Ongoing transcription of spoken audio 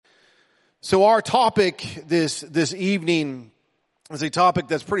So our topic this evening is a topic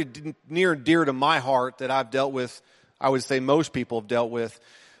that's pretty near and dear to my heart that I've dealt with. I would say most people have dealt with.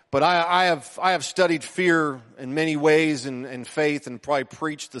 But I have studied fear in many ways and faith, and probably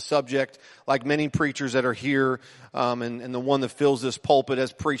preached the subject like many preachers that are here. And the one that fills this pulpit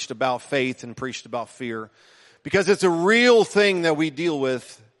has preached about faith and preached about fear. Because it's a real thing that we deal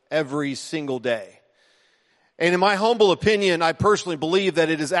with every single day. And in my humble opinion, I personally believe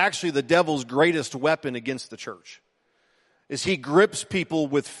that it is actually the devil's greatest weapon against the church, is he grips people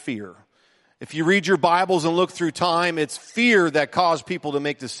with fear. If you read your Bibles and look through time, it's fear that caused people to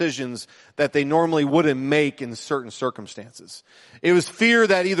make decisions that they normally wouldn't make in certain circumstances. It was fear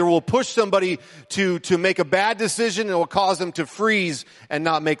that either will push somebody to make a bad decision, and will cause them to freeze and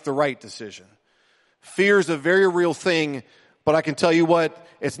not make the right decision. Fear is a very real thing, but I can tell you what,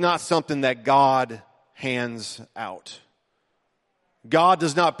 it's not something that God hands out. God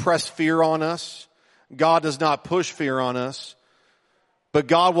does not press fear on us. God does not push fear on us. But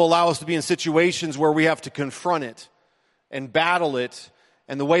God will allow us to be in situations where we have to confront it and battle it.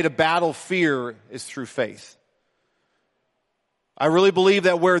 And the way to battle fear is through faith. I really believe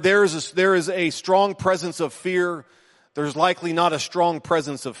that where there is a strong presence of fear, there's likely not a strong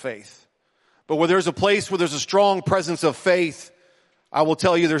presence of faith. But where there's a place where there's a strong presence of faith, I will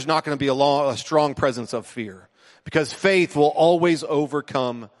tell you there's not going to be a strong presence of fear. Because faith will always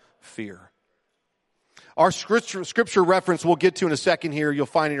overcome fear. Our scripture reference we'll get to in a second here, you'll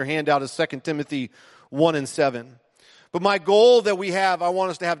find in your handout, is 2 Timothy 1 and 7. But my goal that I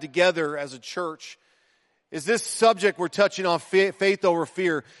want us to have together as a church, is this subject we're touching on, faith over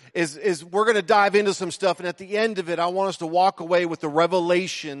fear, is we're going to dive into some stuff, and at the end of it, I want us to walk away with a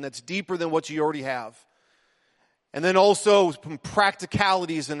revelation that's deeper than what you already have. And then also some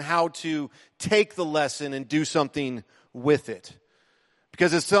practicalities in how to take the lesson and do something with it.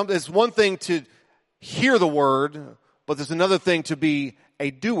 Because it's one thing to hear the word, but there's another thing to be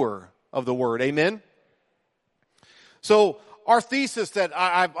a doer of the word. Amen? So our thesis that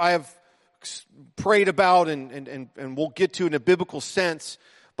I have prayed about and we'll get to in a biblical sense,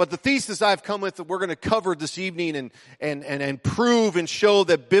 but the thesis I've come with that we're going to cover this evening and prove and show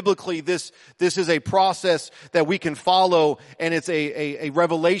that biblically this is a process that we can follow, and it's a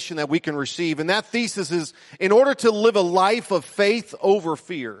revelation that we can receive. And that thesis is, in order to live a life of faith over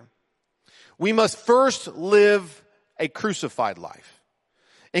fear, we must first live a crucified life.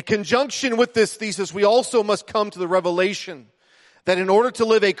 In conjunction with this thesis, we also must come to the revelation that in order to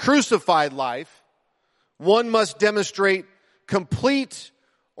live a crucified life, one must demonstrate complete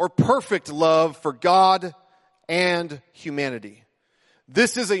or perfect love for God and humanity.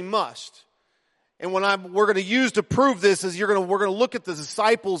 This is a must. And what we're going to use to prove this is we're going to look at the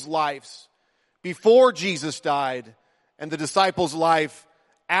disciples' lives before Jesus died and the disciples' life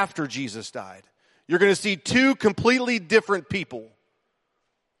after Jesus died. You're going to see two completely different people.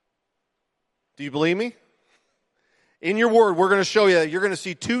 Do you believe me? In your word, we're going to show you that you're going to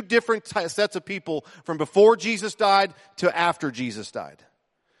see two different sets of people from before Jesus died to after Jesus died.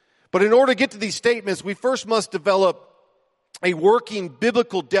 But in order to get to these statements, we first must develop a working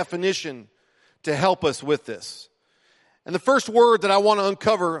biblical definition to help us with this. And the first word that I want to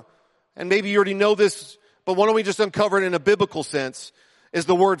uncover, and maybe you already know this, but why don't we just uncover it in a biblical sense, is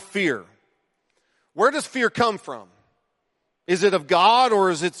the word fear. Where does fear come from? Is it of God, or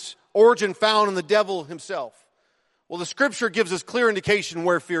is its origin found in the devil himself? Well, the scripture gives us clear indication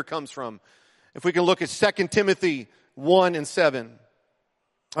where fear comes from. If we can look at 2 Timothy 1 and 7.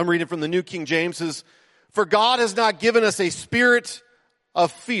 I'm reading from the New King James. It says, "For God has not given us a spirit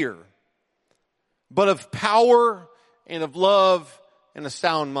of fear, but of power and of love and a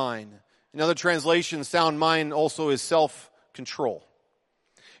sound mind." In other translations, sound mind also is self-control.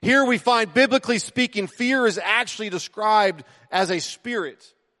 Here we find, biblically speaking, fear is actually described as a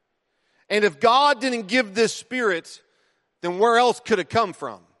spirit. And if God didn't give this spirit, then where else could it come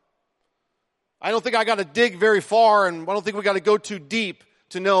from? I don't think I got to dig very far, and I don't think we got to go too deep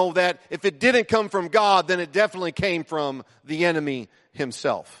to know that if it didn't come from God, then it definitely came from the enemy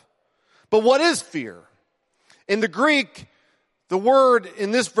himself. But what is fear? In the Greek, the word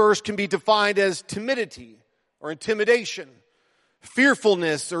in this verse can be defined as timidity or intimidation,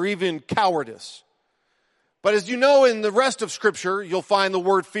 fearfulness, or even cowardice. But as you know, in the rest of Scripture, you'll find the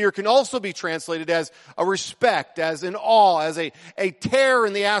word fear can also be translated as a respect, as an awe, as a terror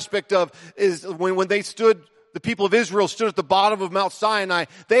in the aspect of is when the people of Israel stood at the bottom of Mount Sinai,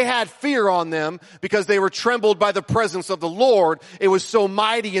 they had fear on them because they were trembled by the presence of the Lord. It was so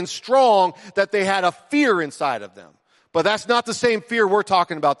mighty and strong that they had a fear inside of them. But that's not the same fear we're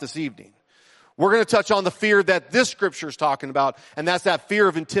talking about this evening. We're going to touch on the fear that this scripture is talking about, and that's that fear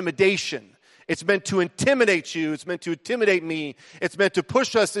of intimidation. It's meant to intimidate you. It's meant to intimidate me. It's meant to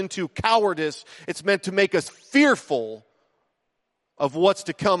push us into cowardice. It's meant to make us fearful of what's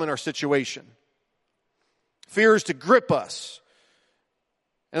to come in our situation. Fear is to grip us.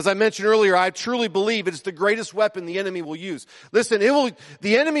 As I mentioned earlier, I truly believe it is the greatest weapon the enemy will use. Listen,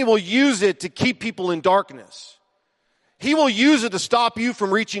 the enemy will use it to keep people in darkness. He will use it to stop you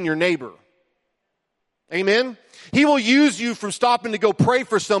from reaching your neighbor. Amen? He will use you from stopping to go pray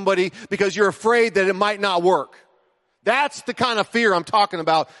for somebody because you're afraid that it might not work. That's the kind of fear I'm talking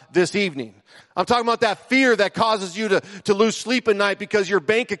about this evening. I'm talking about that fear that causes you to lose sleep at night because your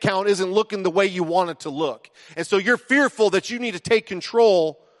bank account isn't looking the way you want it to look. And so you're fearful that you need to take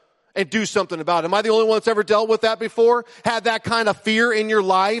control and do something about it. Am I the only one that's ever dealt with that before? Had that kind of fear in your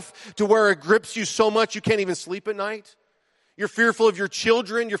life to where it grips you so much you can't even sleep at night? You're fearful of your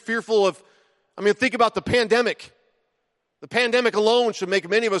children. You're fearful of, think about the pandemic. The pandemic alone should make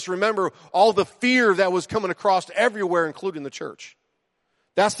many of us remember all the fear that was coming across everywhere, including the church.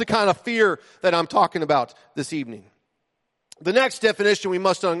 That's the kind of fear that I'm talking about this evening. The next definition we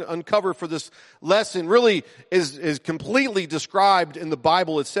must uncover for this lesson really is completely described in the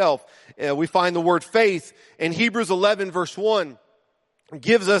Bible itself. We find the word faith in Hebrews 11 verse 1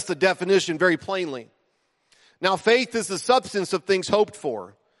 gives us the definition very plainly. Now faith is the substance of things hoped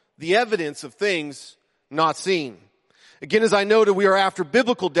for, the evidence of things not seen. Again, as I noted, we are after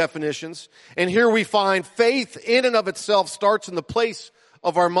biblical definitions, and here we find faith in and of itself starts in the place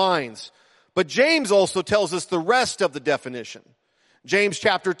of our minds. But James also tells us the rest of the definition. James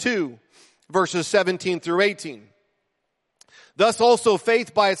chapter 2, verses 17 through 18. Thus also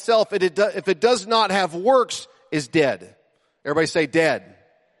faith by itself, if it does not have works, is dead. Everybody say dead.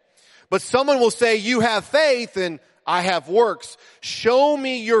 But someone will say, you have faith and I have works. Show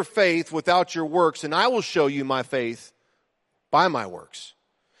me your faith without your works, and I will show you my faith by my works.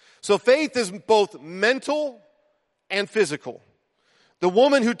 So faith is both mental and physical. The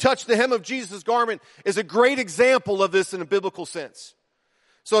woman who touched the hem of Jesus' garment is a great example of this in a biblical sense.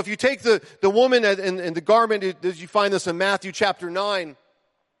 So if you take the woman and the garment, as you find this in Matthew chapter 9,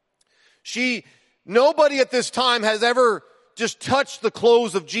 nobody at this time has ever just touched the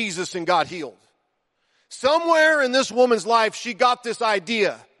clothes of Jesus and got healed. Somewhere in this woman's life, she got this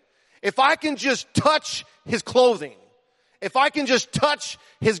idea. If I can just touch his clothing, if I can just touch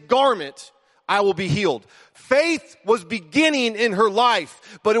his garment, I will be healed. Faith was beginning in her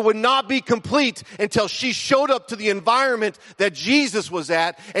life, but it would not be complete until she showed up to the environment that Jesus was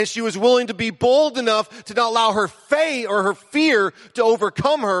at, and she was willing to be bold enough to not allow her faith or her fear to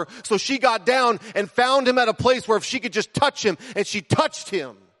overcome her. So she got down and found him at a place where if she could just touch him, and she touched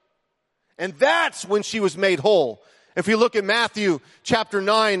him. And that's when she was made whole. If you look at Matthew chapter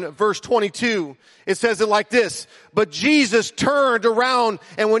 9, verse 22, it says it like this. But Jesus turned around,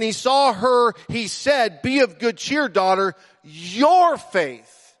 and when he saw her, he said, be of good cheer, daughter, your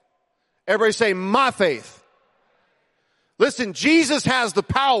faith. Everybody say, my faith. Listen, Jesus has the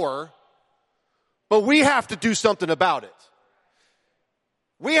power, but we have to do something about it.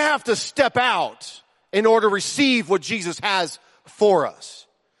 We have to step out in order to receive what Jesus has for us.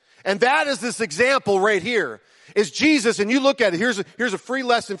 And that is this example right here. Is Jesus, and you look at it, here's a free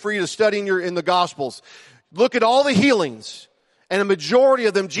lesson for you to study in the Gospels. Look at all the healings, and a majority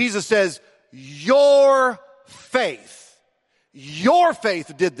of them, Jesus says, your faith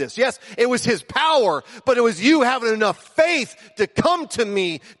did this. Yes, it was his power, but it was you having enough faith to come to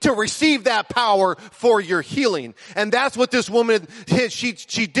me to receive that power for your healing. And that's what this woman did.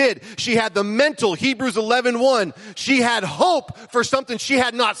 She did. She had the mental, Hebrews 11:1. She had hope for something she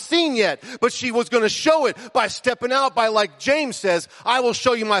had not seen yet, but she was going to show it by stepping out, by, like James says, I will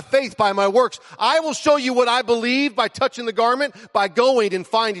show you my faith by my works. I will show you what I believe by touching the garment, by going and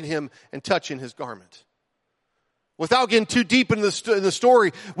finding him and touching his garment. Without getting too deep into the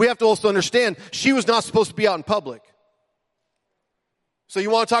story, we have to also understand she was not supposed to be out in public. So you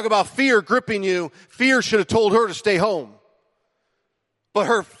want to talk about fear gripping you, fear should have told her to stay home. But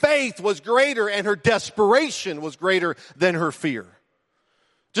her faith was greater and her desperation was greater than her fear.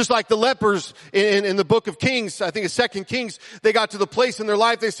 Just like the lepers in the book of Kings, I think it's 2 Kings, they got to the place in their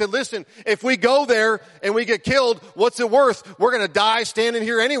life, they said, listen, if we go there and we get killed, what's it worth? We're going to die standing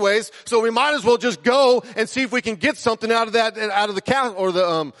here anyways, so we might as well just go and see if we can get something out of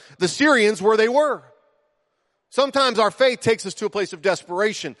the Syrians where they were. Sometimes our faith takes us to a place of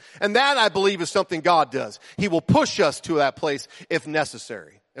desperation, and that, I believe, is something God does. He will push us to that place if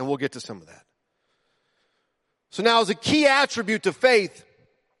necessary, and we'll get to some of that. So now, as a key attribute to faith,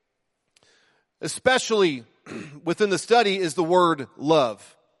 especially within the study, is the word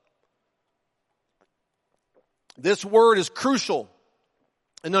love. This word is crucial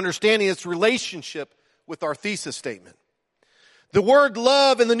and understanding its relationship with our thesis statement. The word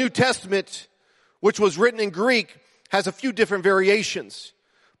love in the New Testament, which was written in Greek, has a few different variations.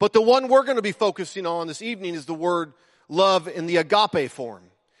 But the one we're going to be focusing on this evening is the word love in the agape form,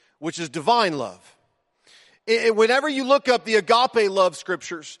 which is divine love. Whenever you look up the agape love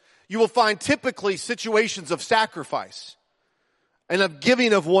scriptures, you will find typically situations of sacrifice and of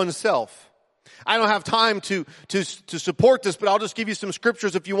giving of oneself. I don't have time to support this, but I'll just give you some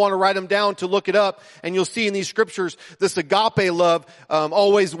scriptures if you want to write them down to look it up. And you'll see in these scriptures, this agape love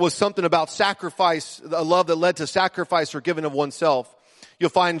always was something about sacrifice, a love that led to sacrifice or giving of oneself. You'll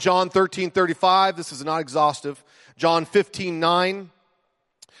find John 13:35. This is not exhaustive. John 15:9,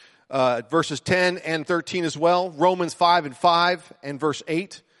 verses 10 and 13 as well. Romans 5:5 and verse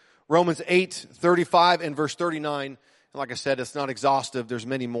 8. Romans 8:35 and verse 39. And like I said, it's not exhaustive. There's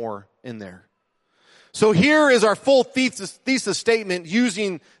many more in there. So here is our full thesis statement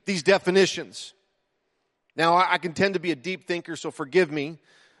using these definitions. Now, I can tend to be a deep thinker, so forgive me,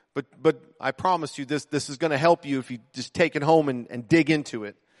 but I promise you this is going to help you if you just take it home and dig into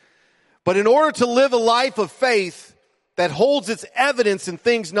it. But in order to live a life of faith that holds its evidence in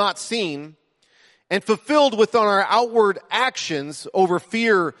things not seen and fulfilled within our outward actions over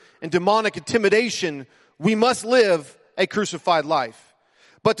fear and demonic intimidation, we must live a crucified life.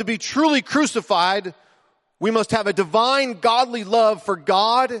 But to be truly crucified, we must have a divine godly love for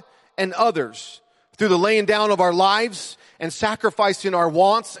God and others through the laying down of our lives and sacrificing our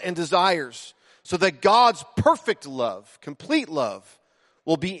wants and desires so that God's perfect love, complete love,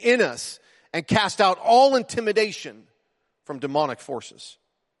 will be in us and cast out all intimidation from demonic forces.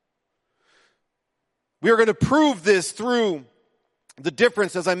 We are going to prove this through the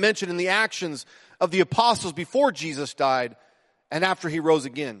difference, as I mentioned, in the actions of the apostles before Jesus died and after he rose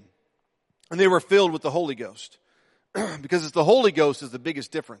again. And they were filled with the Holy Ghost. Because it's the Holy Ghost is the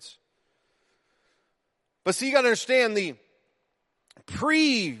biggest difference. But see, you got to understand the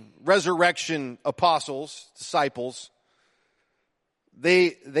pre-resurrection apostles, disciples,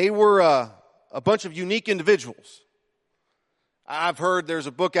 they were a bunch of unique individuals. I've heard there's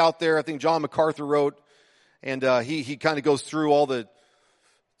a book out there, I think John MacArthur wrote, and he kind of goes through all the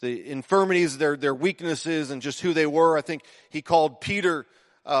infirmities, their weaknesses, and just who they were. I think he called Peter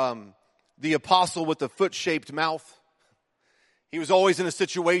the apostle with the foot-shaped mouth. He was always in a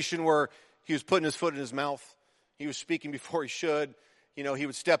situation where he was putting his foot in his mouth. He was speaking before he should. You know, he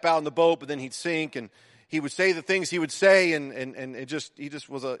would step out in the boat, but then he'd sink, and he would say the things he would say, and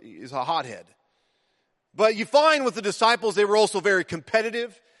he's a hothead. But you find with the disciples, they were also very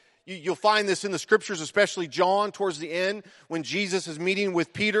competitive. You'll find this in the scriptures, especially John towards the end when Jesus is meeting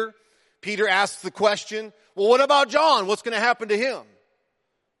with Peter. Peter asks the question, well, what about John? What's going to happen to him?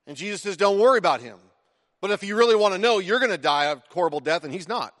 And Jesus says, don't worry about him. But if you really want to know, you're going to die a horrible death, and he's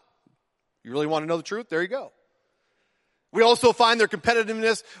not. You really want to know the truth? There you go. We also find their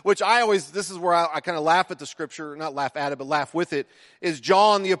competitiveness, which this is where I kind of laugh at the scripture, not laugh at it, but laugh with it, is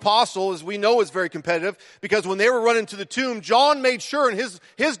John the apostle, as we know, is very competitive, because when they were running to the tomb, John made sure in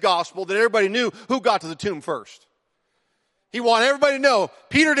his gospel that everybody knew who got to the tomb first. He wanted everybody to know,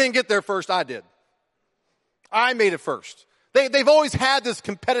 Peter didn't get there first, I did. I made it first. They've always had this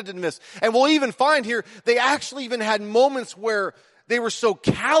competitiveness. And we'll even find here, they actually even had moments where they were so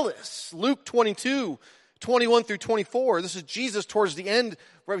callous. Luke 22, 21 through 24. This is Jesus towards the end,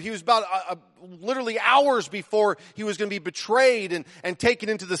 where he was about literally hours before he was going to be betrayed and taken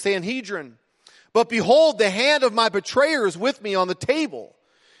into the Sanhedrin. But behold, the hand of my betrayer is with me on the table.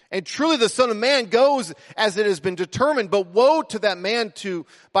 And truly the Son of Man goes as it has been determined. But woe to that man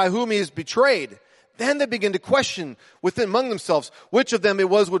by whom he is betrayed. Then they begin to question among themselves which of them it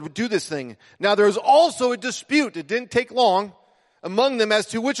was would do this thing. Now there was also a dispute, it didn't take long, among them as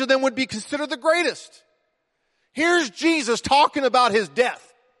to which of them would be considered the greatest. Here's Jesus talking about his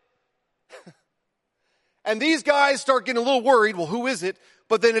death. And these guys start getting a little worried, well, who is it?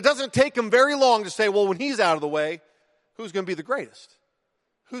 But then it doesn't take them very long to say, well, when he's out of the way, who's going to be the greatest?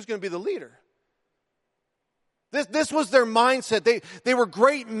 Who's going to be the leader? This was their mindset. They were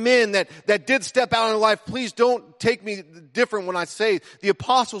great men that did step out in life. Please don't take me different when I say the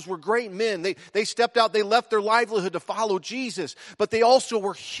apostles were great men. They stepped out, they left their livelihood to follow Jesus. But they also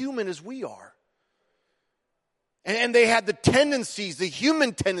were human as we are. And they had the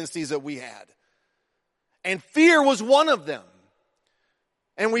human tendencies that we had. And fear was one of them.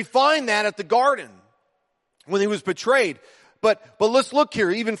 And we find that at the garden when he was betrayed. But let's look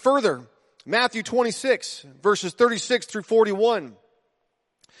here even further. Matthew 26, verses 36 through 41.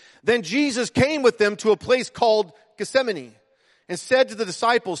 Then Jesus came with them to a place called Gethsemane and said to the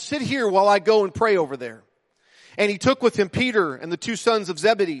disciples, sit here while I go and pray over there. And he took with him Peter and the two sons of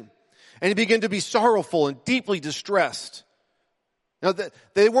Zebedee, and he began to be sorrowful and deeply distressed. Now,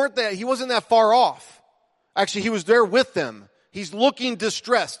 he wasn't that far off. Actually, he was there with them. He's looking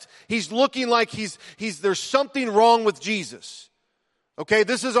distressed. He's looking like there's something wrong with Jesus. Okay,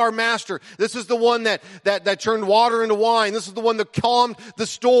 this is our master. This is the one that turned water into wine. This is the one that calmed the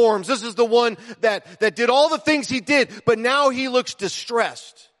storms. This is the one that did all the things he did, but now he looks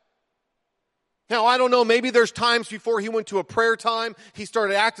distressed. Now, I don't know, maybe there's times before he went to a prayer time, he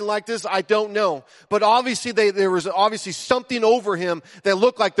started acting like this. I don't know. But obviously there was obviously something over him that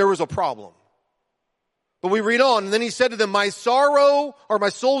looked like there was a problem. But we read on, and then he said to them, my soul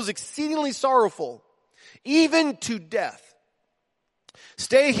is exceedingly sorrowful, even to death.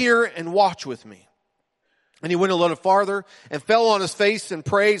 Stay here and watch with me. And he went a little farther and fell on his face and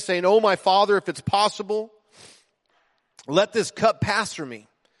prayed, saying, oh, my Father, if it's possible, let this cup pass from me.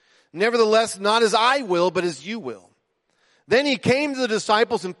 Nevertheless, not as I will, but as you will. Then he came to the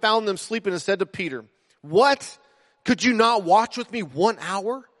disciples and found them sleeping and said to Peter, what? Could you not watch with me 1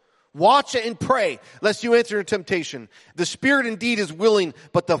 hour? Watch and pray, lest you enter into temptation. The spirit indeed is willing,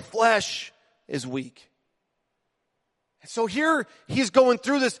 but the flesh is weak. So here he's going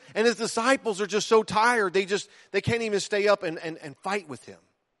through this, and his disciples are just so tired. They can't even stay up and fight with him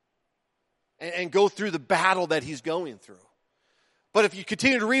and go through the battle that he's going through. But if you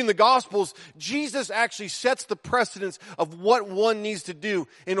continue to read in the Gospels, Jesus actually sets the precedence of what one needs to do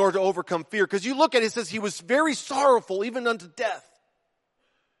in order to overcome fear. Because you look at it, it says he was very sorrowful, even unto death.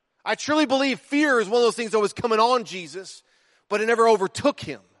 I truly believe fear is one of those things that was coming on Jesus, but it never overtook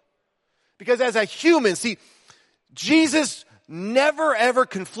him. Because as a human, see, Jesus never ever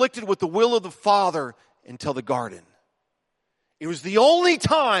conflicted with the will of the Father until the garden. It was the only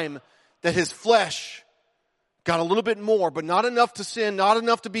time that his flesh got a little bit more, but not enough to sin, not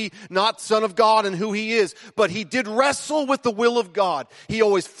enough to be not Son of God and who he is. But he did wrestle with the will of God. He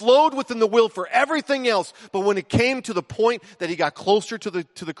always flowed within the will for everything else. But when it came to the point that he got closer to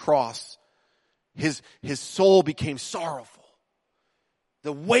the cross, his soul became sorrowful.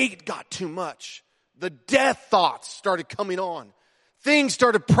 The weight got too much. The death thoughts started coming on. Things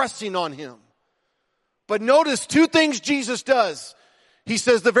started pressing on him. But notice two things Jesus does. He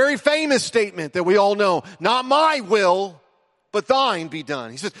says the very famous statement that we all know, not my will, but thine be done.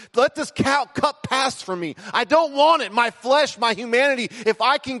 He says, let this cup pass from me. I don't want it. My flesh, my humanity, if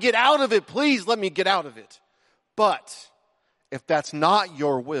I can get out of it, please let me get out of it. But if that's not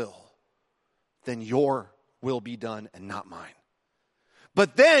your will, then your will be done and not mine.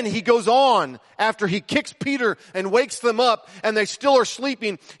 But then he goes on after he kicks Peter and wakes them up and they still are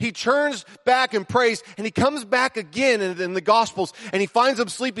sleeping. He turns back and prays, and he comes back again in the Gospels and he finds them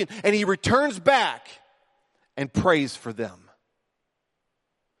sleeping, and he returns back and prays for them.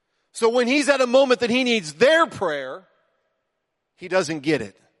 So when he's at a moment that he needs their prayer, he doesn't get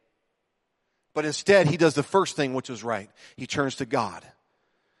it. But instead he does the first thing, which was right. He turns to God.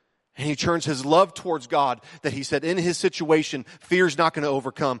 And he turns his love towards God, that he said in his situation, fear's not going to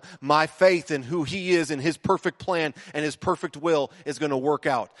overcome. My faith in who he is and his perfect plan and his perfect will is going to work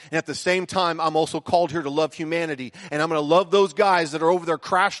out. And at the same time, I'm also called here to love humanity. And I'm going to love those guys that are over there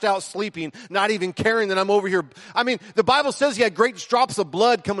crashed out sleeping, not even caring that I'm over here. I mean, the Bible says he had great drops of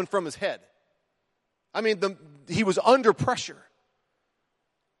blood coming from his head. I mean, he was under pressure.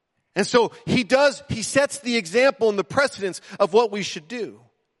 And so he sets the example and the precedence of what we should do.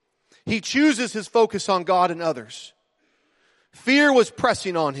 He chooses his focus on God and others. Fear was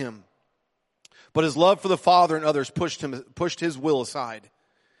pressing on him, but his love for the Father and others pushed his will aside.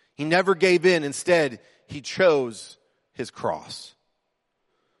 He never gave in. Instead, he chose his cross.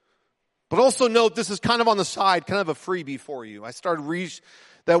 But also note, this is kind of on the side, kind of a freebie for you. I started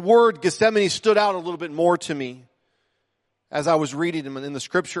that word Gethsemane stood out a little bit more to me as I was reading them in the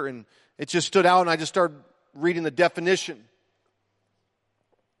scripture, and it just stood out, and I just started reading the definition.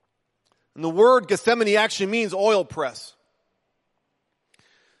 And the word Gethsemane actually means oil press.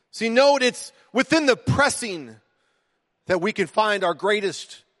 See, note, it's within the pressing that we can find our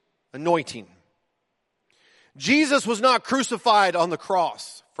greatest anointing. Jesus was not crucified on the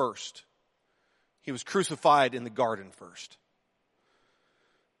cross first. He was crucified in the garden first.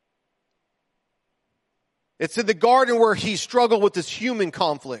 It's in the garden where he struggled with this human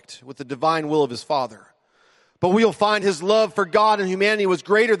conflict with the divine will of his Father. But we'll find his love for God and humanity was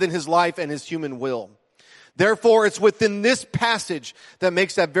greater than his life and his human will. Therefore, it's within this passage that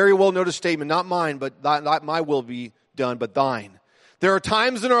makes that very well noticed statement, not mine, but not my will be done, but thine. There are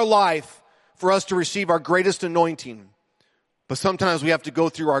times in our life for us to receive our greatest anointing, but sometimes we have to go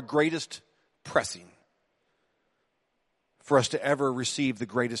through our greatest pressing for us to ever receive the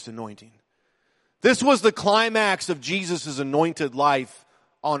greatest anointing. This was the climax of Jesus' anointed life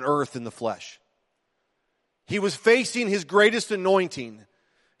on earth in the flesh. He was facing his greatest anointing,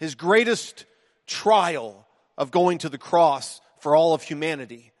 his greatest trial of going to the cross for all of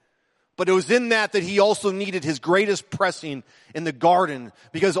humanity. But it was in that he also needed his greatest pressing in the garden,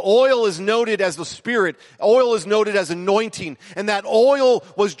 because oil is noted as the Spirit. Oil is noted as anointing, and that oil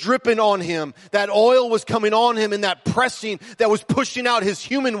was dripping on him. That oil was coming on him in that pressing that was pushing out his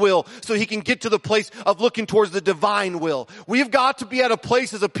human will so he can get to the place of looking towards the divine will. We've got to be at a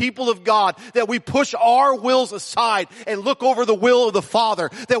place as a people of God that we push our wills aside and look over the will of the Father.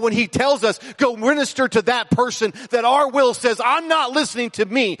 That when he tells us, go minister to that person, that our will says, I'm not listening to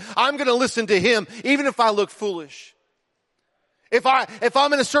me. I'm going to listen to him, even if I look foolish. If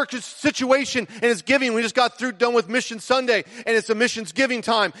I'm in a certain situation and it's giving, we just got done with Mission Sunday and it's a missions giving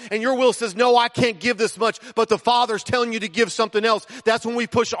time, and your will says, no, I can't give this much, but the Father's telling you to give something else. That's when we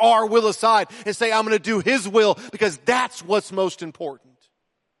push our will aside and say, I'm going to do his will, because that's what's most important.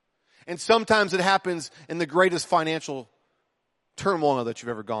 And sometimes it happens in the greatest financial turmoil that you've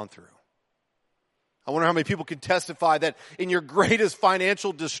ever gone through. I wonder how many people can testify that in your greatest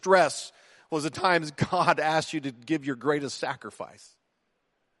financial distress was the times God asked you to give your greatest sacrifice.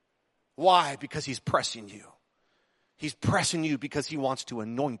 Why? Because he's pressing you. He's pressing you because he wants to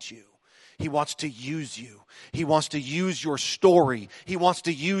anoint you. He wants to use you. He wants to use your story. He wants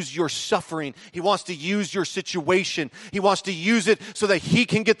to use your suffering. He wants to use your situation. He wants to use it so that he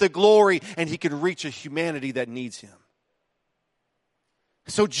can get the glory and he can reach a humanity that needs him.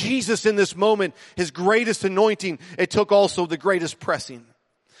 So Jesus, in this moment, his greatest anointing, it took also the greatest pressing.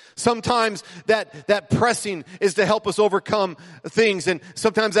 Sometimes that pressing is to help us overcome things, and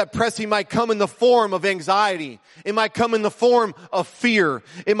sometimes that pressing might come in the form of anxiety. It might come in the form of fear.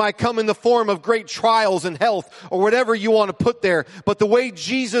 It might come in the form of great trials and health, or whatever you want to put there. But the way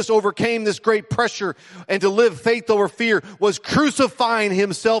Jesus overcame this great pressure and to live faith over fear was crucifying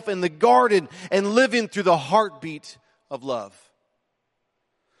himself in the garden and living through the heartbeat of love.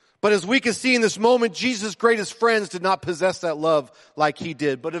 But as we can see in this moment, Jesus' greatest friends did not possess that love like he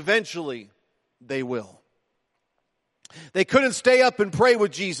did. But eventually, they will. They couldn't stay up and pray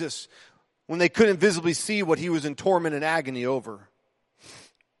with Jesus when they couldn't visibly see what he was in torment and agony over.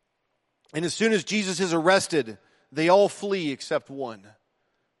 And as soon as Jesus is arrested, they all flee except one.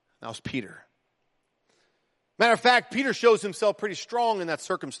 That was Peter. Matter of fact, Peter shows himself pretty strong in that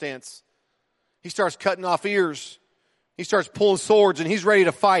circumstance. He starts cutting off ears. He starts pulling swords, and he's ready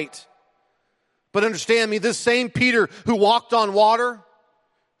to fight. But understand me, this same Peter who walked on water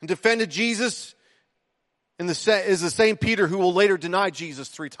and defended Jesus is the same Peter who will later deny Jesus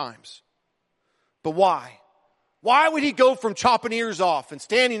 3 times. But why? Why would he go from chopping ears off and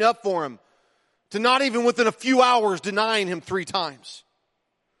standing up for him to not even within a few hours denying him 3 times?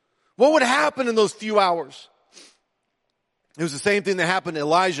 What would happen in those few hours? It was the same thing that happened to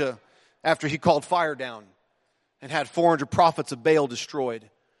Elijah after he called fire down and had 400 prophets of Baal destroyed.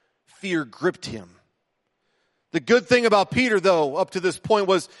 Fear gripped him. The good thing about Peter, though, up to this point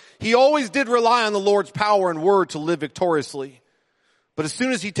was he always did rely on the Lord's power and word to live victoriously. But as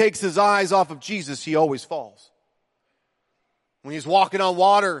soon as he takes his eyes off of Jesus, he always falls. When he's walking on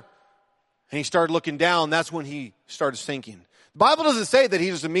water and he started looking down, that's when he started sinking. The Bible doesn't say that he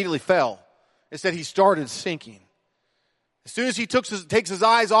just immediately fell. It said he started sinking. As soon as he takes his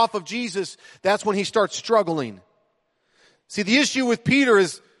eyes off of Jesus, that's when he starts struggling. See, the issue with Peter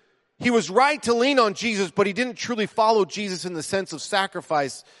is he was right to lean on Jesus, but he didn't truly follow Jesus in the sense of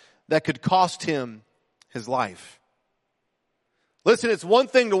sacrifice that could cost him his life. Listen, it's one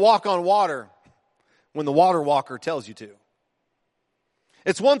thing to walk on water when the water walker tells you to.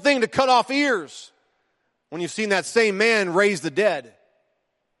 It's one thing to cut off ears when you've seen that same man raise the dead.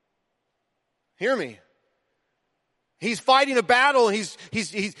 Hear me. He's fighting a battle, and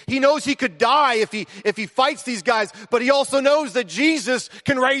he knows he could die if he fights these guys, but he also knows that Jesus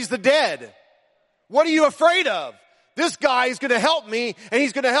can raise the dead. What are you afraid of? This guy is going to help me, and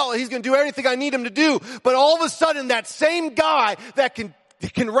he's going to do everything I need him to do. But all of a sudden, that same guy that can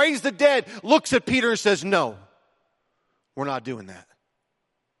raise the dead looks at Peter and says, "No, we're not doing that."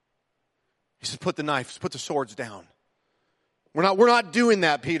 He says, "Put the knives, put the swords down. We're not doing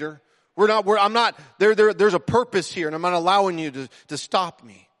that, Peter. There's a purpose here, and I'm not allowing you to stop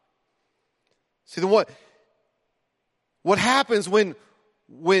me." See, what happens when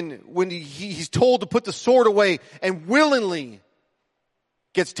he's told to put the sword away and willingly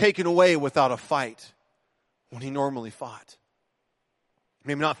gets taken away without a fight when he normally fought?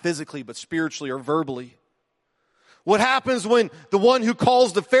 Maybe not physically, but spiritually or verbally. What happens when the one who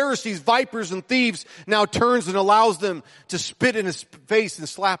calls the Pharisees vipers and thieves now turns and allows them to spit in his face and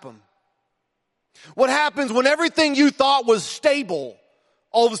slap him? What happens when everything you thought was stable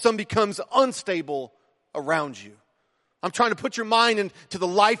all of a sudden becomes unstable around you? I'm trying to put your mind into the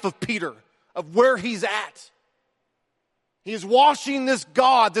life of Peter, of where he's at. He is watching this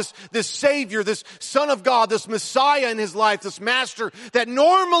God, this Savior, this Son of God, this Messiah in his life, this Master that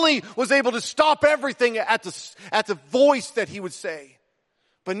normally was able to stop everything at the voice that he would say.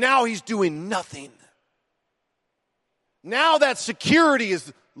 But now he's doing nothing. Now that security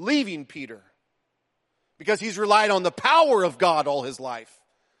is leaving Peter because he's relied on the power of God all his life,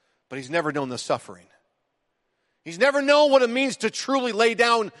 but he's never known the suffering. He's never known what it means to truly lay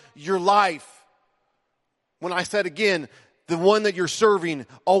down your life. When I said again, the one that you're serving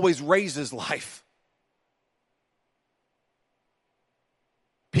always raises life.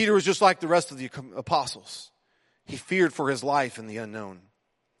 Peter was just like the rest of the apostles. He feared for his life in the unknown.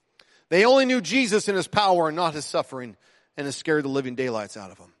 They only knew Jesus in his power and not his suffering, and it scared the living daylights out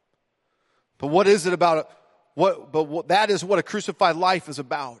of them. But what is it about it? That is what a crucified life is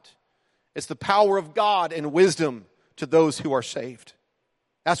about. It's the power of God and wisdom to those who are saved.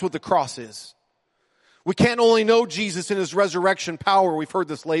 That's what the cross is. We can't only know Jesus in his resurrection power, we've heard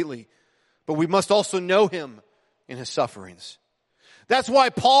this lately, but we must also know him in his sufferings. That's why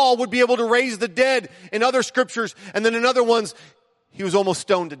Paul would be able to raise the dead in other scriptures, and then in other ones, he was almost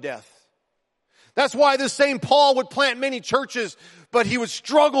stoned to death. That's why this same Paul would plant many churches, but he would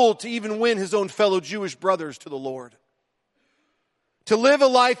struggle to even win his own fellow Jewish brothers to the Lord. To live a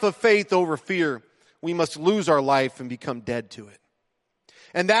life of faith over fear, we must lose our life and become dead to it.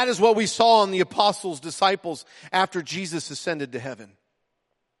 And that is what we saw in the apostles' disciples after Jesus ascended to heaven.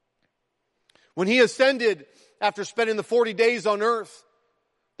 When he ascended, after spending the 40 days on earth,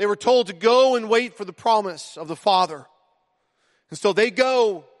 they were told to go and wait for the promise of the Father. And so they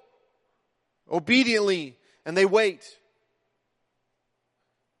go obediently and they wait.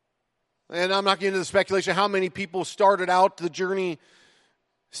 And I'm not getting into the speculation how many people started out the journey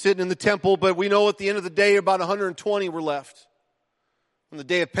sitting in the temple, but we know at the end of the day about 120 were left when the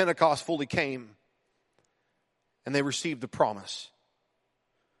day of Pentecost fully came and they received the promise.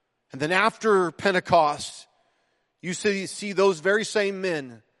 And then after Pentecost, you see those very same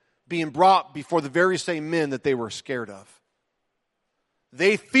men being brought before the very same men that they were scared of.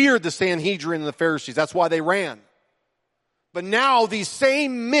 They feared the Sanhedrin and the Pharisees. That's why they ran. But now these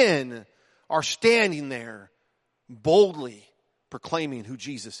same men are standing there boldly proclaiming who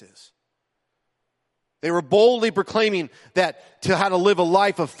Jesus is. They were boldly proclaiming that to how to live a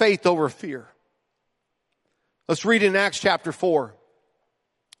life of faith over fear. Let's read in Acts chapter 4,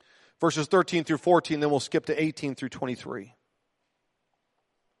 verses 13 through 14, then we'll skip to 18 through 23.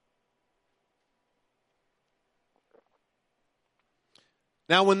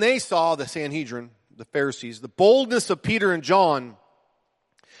 Now when they saw the Sanhedrin, the Pharisees, the boldness of Peter and John,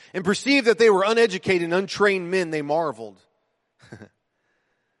 and perceived that they were uneducated and untrained men, they marveled.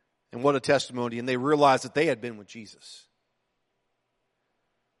 And what a testimony. And they realized that they had been with Jesus.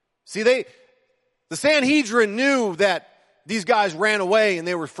 See, the Sanhedrin knew that these guys ran away and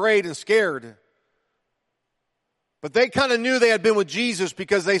they were afraid and scared. But they kind of knew they had been with Jesus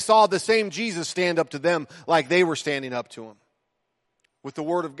because they saw the same Jesus stand up to them like they were standing up to him. With the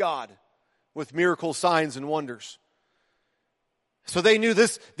word of God. With miracles, signs, and wonders. So they knew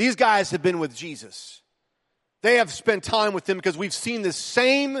these guys had been with Jesus. They have spent time with him because we've seen this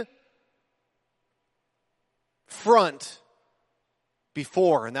same front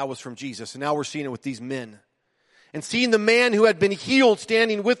before, and that was from Jesus. And now we're seeing it with these men. And seeing the man who had been healed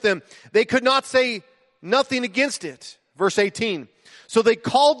standing with them, they could not say nothing against it. Verse 18. So they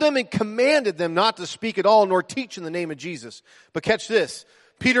called them and commanded them not to speak at all, nor teach in the name of Jesus. But catch this.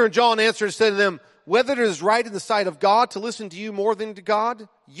 Peter and John answered and said to them, whether it is right in the sight of God to listen to you more than to God,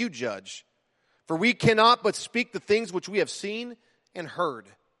 you judge. For we cannot but speak the things which we have seen and heard.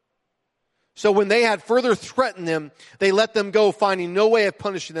 So when they had further threatened them, they let them go, finding no way of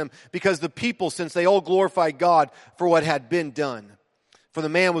punishing them, because the people, since they all glorified God for what had been done. For the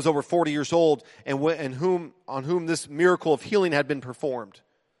man was over 40 years old, and on whom this miracle of healing had been performed.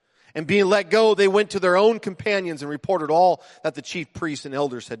 And being let go, they went to their own companions and reported all that the chief priests and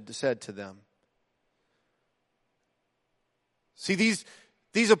elders had said to them. See,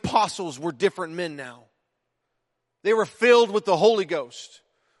 these apostles were different men now. They were filled with the Holy Ghost.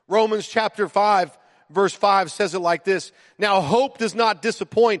 Romans chapter 5, verse 5 says it like this. Now hope does not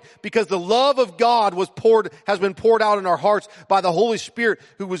disappoint, because the love of God has been poured out in our hearts by the Holy Spirit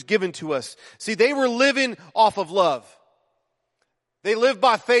who was given to us. See, they were living off of love. They live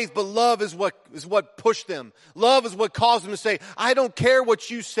by faith, but love is what pushed them. Love is what caused them to say, I don't care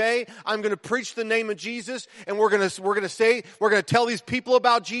what you say. I'm going to preach the name of Jesus, and we're going to tell these people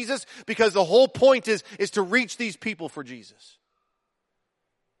about Jesus, because the whole point is to reach these people for Jesus.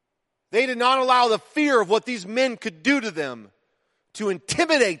 They did not allow the fear of what these men could do to them to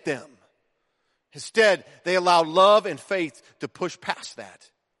intimidate them. Instead, they allowed love and faith to push past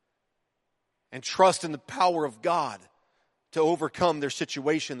that and trust in the power of God to overcome their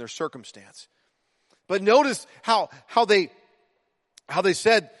situation, their circumstance. But notice how they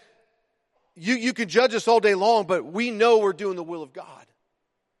said, you can judge us all day long, but we know we're doing the will of God.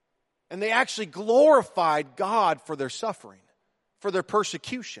 And they actually glorified God for their suffering, for their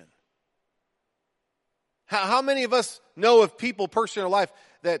persecution. How many of us know of people personally in our life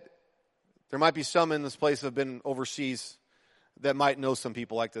that there might be some in this place that have been overseas that might know some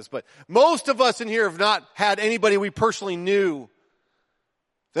people like this, but most of us in here have not had anybody we personally knew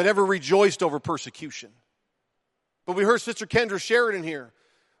that ever rejoiced over persecution. But we heard Sister Kendra share it in here.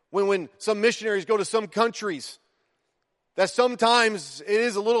 When some missionaries go to some countries, that sometimes it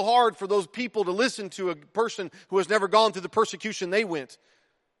is a little hard for those people to listen to a person who has never gone through the persecution they went.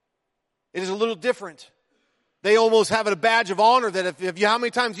 It is a little different. They almost have a badge of honor that how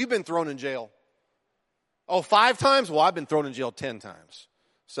many times you've been thrown in jail? Oh, 5 times? Well, I've been thrown in jail 10 times.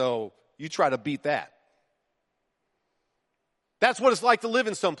 So you try to beat that. That's what it's like to live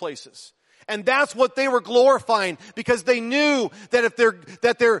in some places. And that's what they were glorifying, because they knew that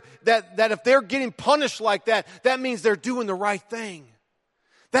if they're getting punished like that, that means they're doing the right thing.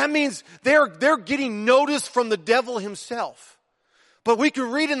 That means they're getting notice from the devil himself. But we can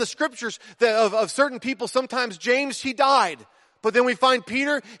read in the scriptures that of certain people, sometimes James, he died. But then we find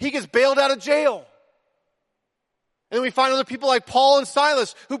Peter, he gets bailed out of jail. And then we find other people like Paul and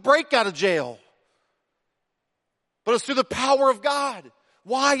Silas who break out of jail. But it's through the power of God.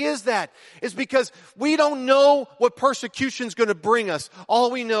 Why is that? It's because we don't know what persecution is going to bring us.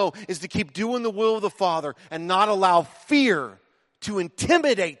 All we know is to keep doing the will of the Father and not allow fear to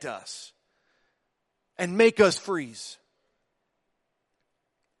intimidate us and make us freeze.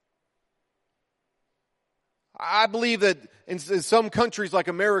 I believe that in some countries like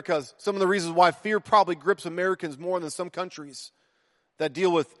America, some of the reasons why fear probably grips Americans more than some countries that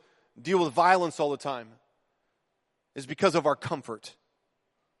deal with violence all the time is because of our comfort.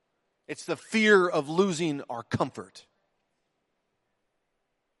 It's the fear of losing our comfort.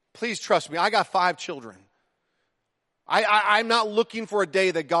 Please trust me, I got 5 children. I'm not looking for a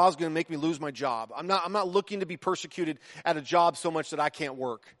day that God's going to make me lose my job. I'm not looking to be persecuted at a job so much that I can't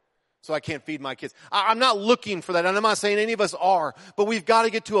work, so I can't feed my kids. I'm not looking for that, and I'm not saying any of us are, but we've got to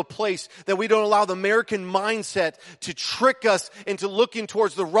get to a place that we don't allow the American mindset to trick us into looking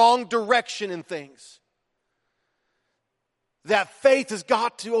towards the wrong direction in things. That faith has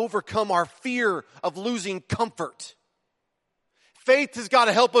got to overcome our fear of losing comfort. Faith has got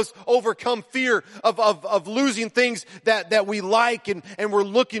to help us overcome fear of losing things that we like and we're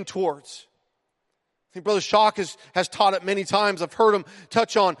looking towards. I think Brother Shock has taught it many times. I've heard him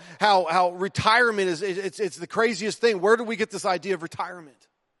touch on how retirement it's the craziest thing. Where do we get this idea of retirement?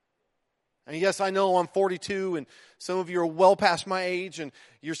 And yes, I know I'm 42 and some of you are well past my age and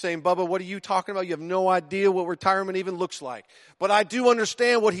you're saying, Bubba, what are you talking about? You have no idea what retirement even looks like. But I do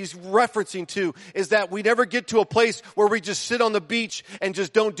understand what he's referencing to is that we never get to a place where we just sit on the beach and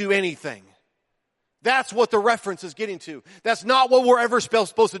just don't do anything. That's what the reference is getting to. That's not what we're ever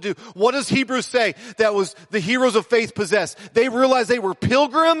supposed to do. What does Hebrews say that was the heroes of faith possessed? They realized they were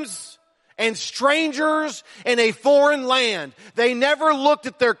pilgrims and strangers in a foreign land. They never looked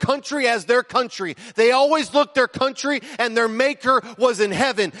at their country as their country. They always looked their country and their maker was in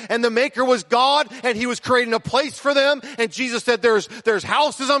heaven. And the maker was God and he was creating a place for them. And Jesus said, there's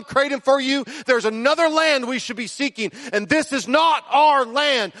houses I'm creating for you. There's another land we should be seeking. And this is not our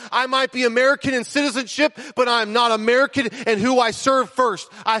land. I might be American in citizenship, but I'm not American in who I serve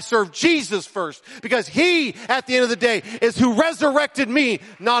first. I serve Jesus first because he, at the end of the day, is who resurrected me,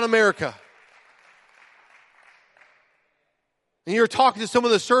 not America. And you're talking to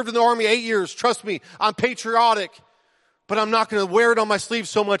someone that served in the army 8 years. Trust me, I'm patriotic, but I'm not going to wear it on my sleeve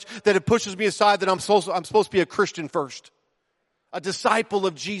so much that it pushes me aside that I'm supposed to be a Christian first, a disciple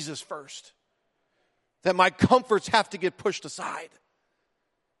of Jesus first, that my comforts have to get pushed aside.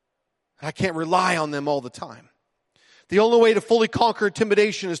 I can't rely on them all the time. The only way to fully conquer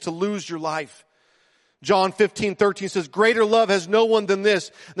intimidation is to lose your life. John 15:13 says, greater love has no one than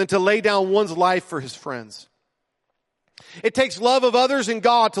this, than to lay down one's life for his friends. It takes love of others and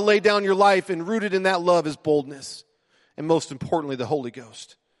God to lay down your life, and rooted in that love is boldness. And most importantly, the Holy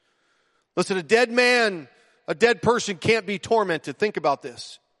Ghost. Listen, a dead man a dead person can't be tormented. Think about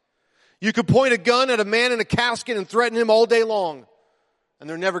this. You could point a gun at a man in a casket and threaten him all day long, and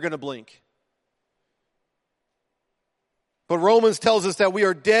they're never going to blink. But Romans tells us that we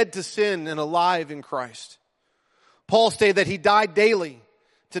are dead to sin and alive in Christ. Paul stated that he died daily.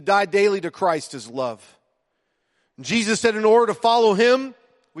 To die daily to Christ is love. Jesus said in order to follow him,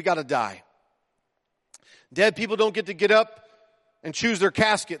 we got to die. Dead people don't get up and choose their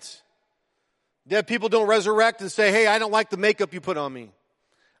caskets. Dead people don't resurrect and say, hey, I don't like the makeup you put on me.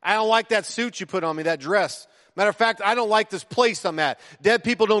 I don't like that suit you put on me, that dress. Matter of fact, I don't like this place I'm at. Dead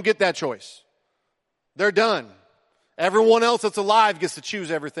people don't get that choice. They're done. Everyone else that's alive gets to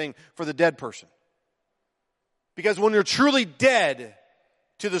choose everything for the dead person. Because when you're truly dead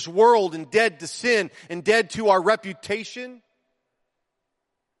to this world and dead to sin and dead to our reputation,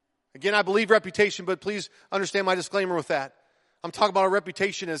 again, I believe reputation, but please understand my disclaimer with that. I'm talking about our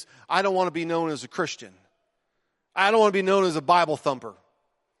reputation as I don't want to be known as a Christian. I don't want to be known as a Bible thumper.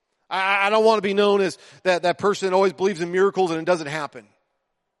 I don't want to be known as that person that always believes in miracles and it doesn't happen.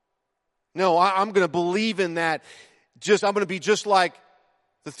 No, I'm going to believe in that. I'm going to be just like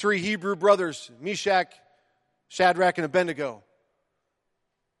the three Hebrew brothers, Meshach, Shadrach, and Abednego.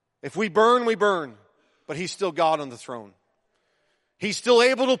 If we burn, we burn. But he's still God on the throne. He's still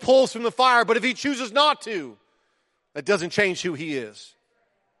able to pull us from the fire, but if he chooses not to, that doesn't change who he is.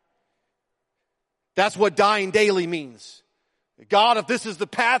 That's what dying daily means. God, if this is the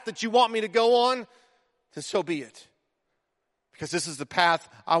path that you want me to go on, then so be it. Because this is the path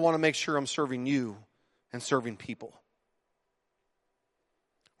I want to make sure I'm serving you and serving people.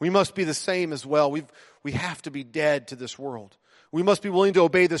 We must be the same as well. We have to be dead to this world. We must be willing to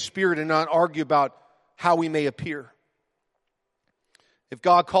obey the Spirit and not argue about how we may appear. If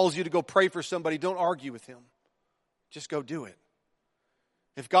God calls you to go pray for somebody, don't argue with him. Just go do it.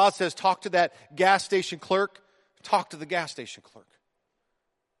 If God says talk to that gas station clerk, talk to the gas station clerk.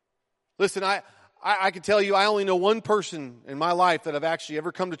 Listen, I can tell you I only know one person in my life that I've actually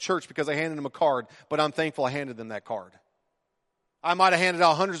ever come to church because I handed him a card, but I'm thankful I handed them that card. I might have handed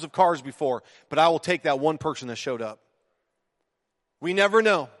out hundreds of cards before, but I will take that one person that showed up. We never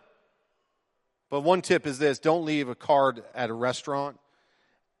know. But one tip is this: don't leave a card at a restaurant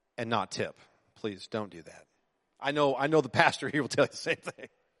and not tip. Please don't do that. I know the pastor here will tell you the same thing.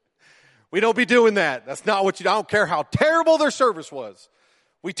 We don't be doing that. That's not what I don't care how terrible their service was.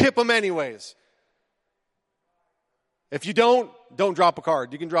 We tip them anyways. If you don't drop a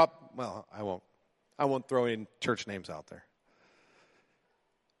card. You can drop, well, I won't throw in church names out there.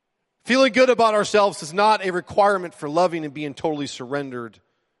 Feeling good about ourselves is not a requirement for loving and being totally surrendered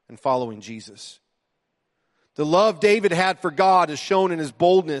and following Jesus. The love David had for God is shown in his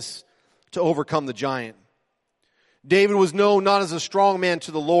boldness to overcome the giant. David was known not as a strong man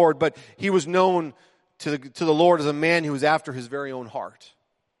to the Lord, but he was known to the Lord as a man who was after his very own heart.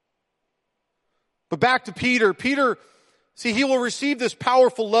 But back to Peter. Peter, see, he will receive this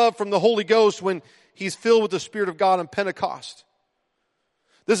powerful love from the Holy Ghost when he's filled with the Spirit of God on Pentecost.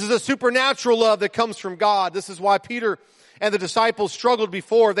 This is a supernatural love that comes from God. This is why Peter and the disciples struggled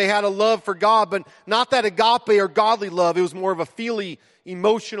before. They had a love for God, but not that agape or godly love. It was more of a feely,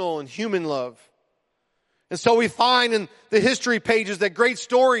 emotional, and human love. And so we find in the history pages that great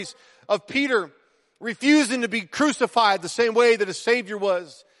stories of Peter refusing to be crucified the same way that his Savior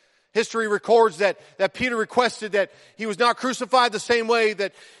was. History records that Peter requested that he was not crucified the same way,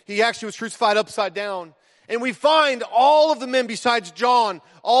 that he actually was crucified upside down. And we find all of the men besides John,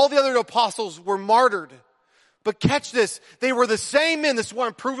 all the other apostles were martyred. But catch this, they were the same men. This is why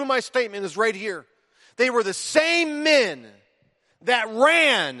I'm proving my statement is right here. They were the same men that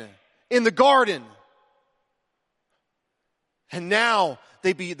ran in the garden. And now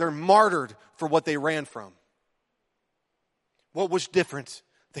they're martyred for what they ran from. What was different?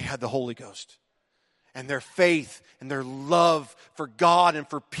 They had the Holy Ghost. And their faith and their love for God and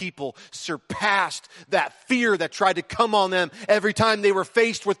for people surpassed that fear that tried to come on them every time they were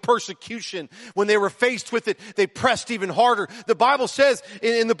faced with persecution. When they were faced with it, they pressed even harder. The Bible says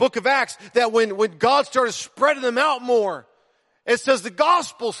in the book of Acts that when God started spreading them out more, it says the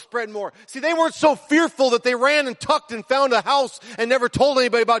gospel spread more. See, they weren't so fearful that they ran and tucked and found a house and never told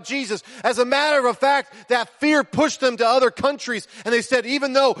anybody about Jesus. As a matter of fact, that fear pushed them to other countries. And they said,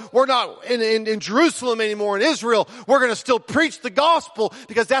 even though we're not in Jerusalem anymore, in Israel, we're going to still preach the gospel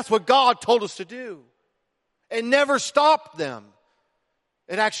because that's what God told us to do. It never stopped them.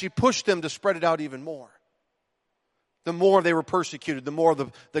 It actually pushed them to spread it out even more. The more they were persecuted, the more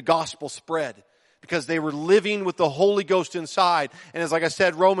the gospel spread. because they were living with the Holy Ghost inside. And as like I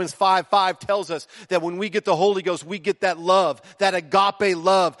said, Romans 5:5 tells us that when we get the Holy Ghost, we get that love, that agape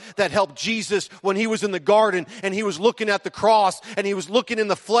love that helped Jesus when he was in the garden and he was looking at the cross and he was looking in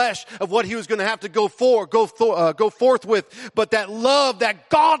the flesh of what he was going to have to go forth with. But that love, that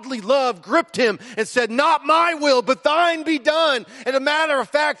godly love gripped him and said, not my will, but thine be done. And a matter of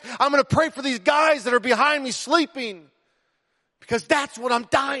fact, I'm going to pray for these guys that are behind me sleeping because that's what I'm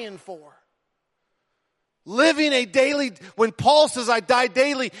dying for. Living a daily, when Paul says I die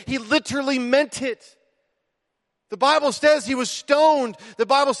daily, he literally meant it. The Bible says he was stoned. The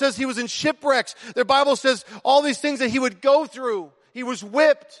Bible says he was in shipwrecks. The Bible says all these things that he would go through. He was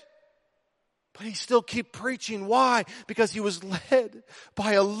whipped. But he still kept preaching. Why? Because he was led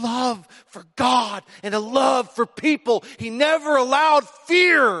by a love for God and a love for people. He never allowed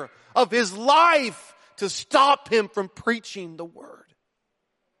fear of his life to stop him from preaching the word.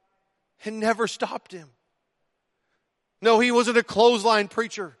 It never stopped him. No, he wasn't a clothesline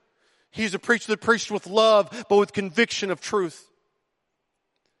preacher. He's a preacher that preached with love, but with conviction of truth.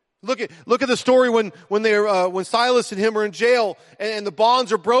 Look at the story when Silas and him are in jail and the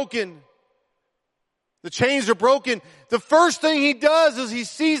bonds are broken. The chains are broken. The first thing he does is he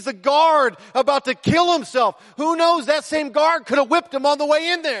sees the guard about to kill himself. Who knows, that same guard could have whipped him on the way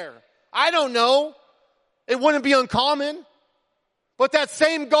in there. I don't know. It wouldn't be uncommon. But that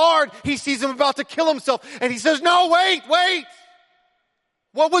same guard, he sees him about to kill himself. And he says, no, wait.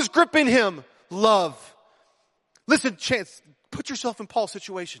 What was gripping him? Love. Listen, Chance, put yourself in Paul's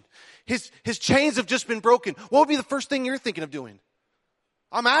situation. His chains have just been broken. What would be the first thing you're thinking of doing?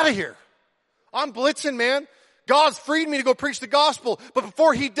 I'm out of here. I'm blitzing, man. God's freed me to go preach the gospel. But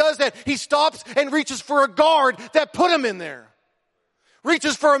before he does that, he stops and reaches for a guard that put him in there.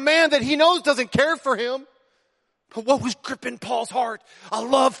 Reaches for a man that he knows doesn't care for him. But what was gripping Paul's heart? A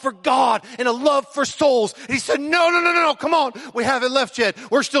love for God and a love for souls. And he said, no, come on. We haven't left yet.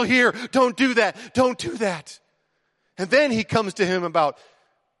 We're still here. Don't do that. And then he comes to him about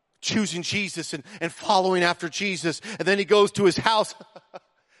choosing Jesus and following after Jesus. And then he goes to his house.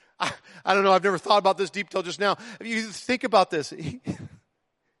 I don't know. I've never thought about this detail just now. You think about this.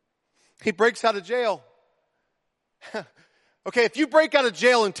 He breaks out of jail. Okay, if you break out of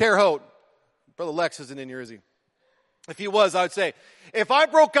jail in Terre Haute, Brother Lex isn't in here, is he? If he was, I would say, if I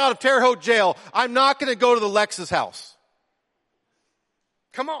broke out of Terre Haute jail, I'm not going to go to the Lex's house.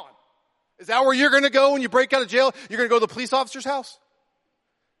 Come on. Is that where you're going to go when you break out of jail? You're going to go to the police officer's house?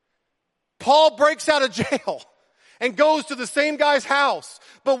 Paul breaks out of jail and goes to the same guy's house.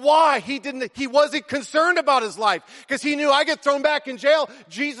 But why? He wasn't concerned about his life because he knew I get thrown back in jail,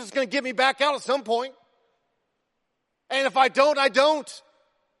 Jesus is going to get me back out at some point. And if I don't, I don't.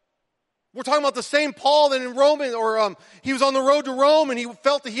 We're talking about the same Paul that in Rome, he was on the road to Rome and he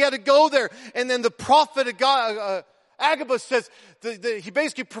felt that he had to go there. And then the prophet of God, Agabus says, he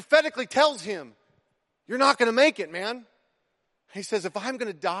basically prophetically tells him, you're not going to make it, man. He says, if I'm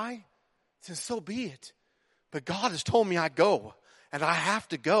going to die, then so be it. But God has told me I go, and I have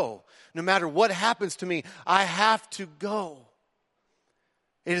to go. No matter what happens to me, I have to go.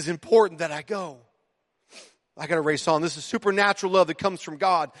 It is important that I go. I got to race on. This is supernatural love that comes from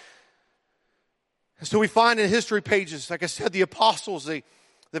God. And so we find in history pages, like I said, the apostles, the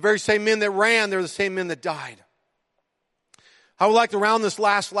very same men that ran, they're the same men that died. I would like to round this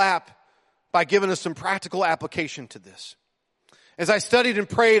last lap by giving us some practical application to this. As I studied and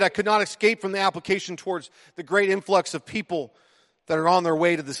prayed, I could not escape from the application towards the great influx of people that are on their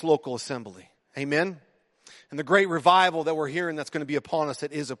way to this local assembly. Amen? And the great revival that we're hearing that's going to be upon us,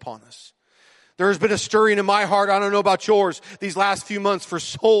 that is upon us. There has been a stirring in my heart, I don't know about yours, these last few months for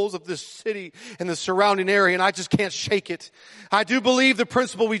souls of this city and the surrounding area, and I just can't shake it. I do believe the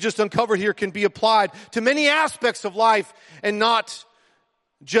principle we just uncovered here can be applied to many aspects of life and not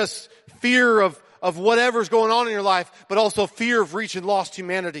just fear of whatever's going on in your life, but also fear of reaching lost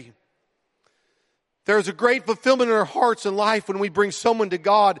humanity. There's a great fulfillment in our hearts and life when we bring someone to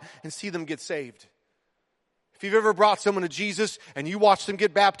God and see them get saved. If you've ever brought someone to Jesus and you watch them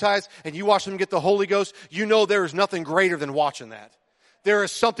get baptized and you watch them get the Holy Ghost, you know there is nothing greater than watching that. There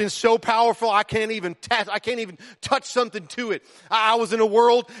is something so powerful, I can't even touch something to it. I was in a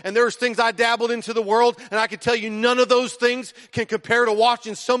world and there's things I dabbled into the world, and I can tell you none of those things can compare to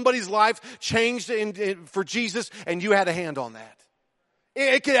watching somebody's life changed for Jesus and you had a hand on that.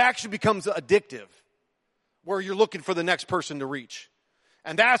 It could actually become addictive where you're looking for the next person to reach.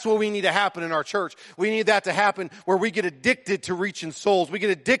 And that's what we need to happen in our church. We need that to happen where we get addicted to reaching souls. We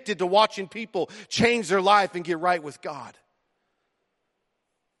get addicted to watching people change their life and get right with God.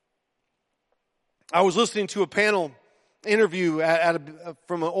 I was listening to a panel interview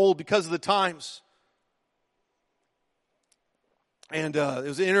from an old Because of the Times And it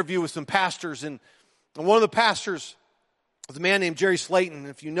was an interview with some pastors, and one of the pastors was a man named Jerry Slayton.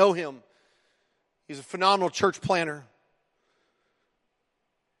 If you know him, he's a phenomenal church planner.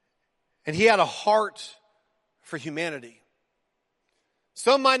 And he had a heart for humanity.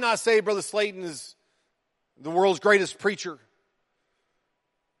 Some might not say Brother Slayton is the world's greatest preacher,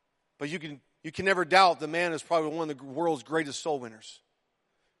 but you can never doubt the man is probably one of the world's greatest soul winners.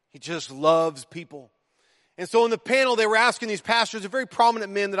 He just loves people. And so in the panel, they were asking these pastors, they're very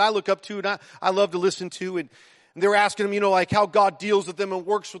prominent men that I look up to and I love to listen to. And they were asking them, like how God deals with them and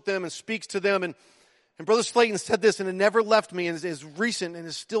works with them and speaks to them. And Brother Slayton said this, and it never left me, and is recent and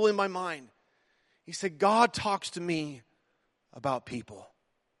is still in my mind. He said, God talks to me about people.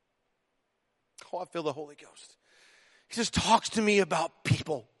 Oh, I feel the Holy Ghost. He just talks to me about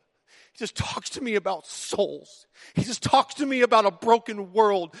people. He just talks to me about souls. He just talks to me about a broken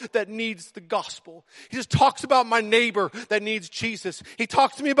world that needs the gospel. He just talks about my neighbor that needs Jesus. He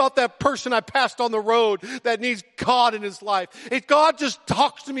talks to me about that person I passed on the road that needs God in his life. God just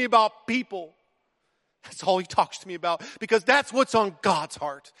talks to me about people. That's all he talks to me about, because that's what's on God's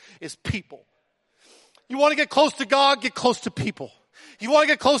heart, is people. You want to get close to God, get close to people. You want to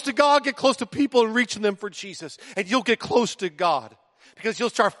get close to God, get close to people and reaching them for Jesus. And you'll get close to God. Because you'll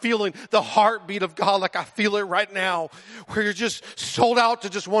start feeling the heartbeat of God like I feel it right now, where you're just sold out to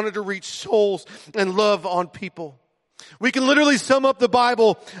just wanting to reach souls and love on people. We can literally sum up the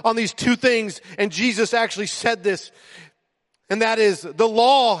Bible on these two things, and Jesus actually said this, and that is the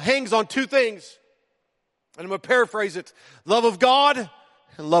law hangs on two things. And I'm going to paraphrase it: love of God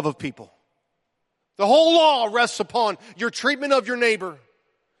and love of people. The whole law rests upon your treatment of your neighbor and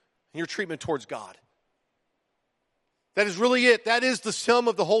your treatment towards God. That is really it. That is the sum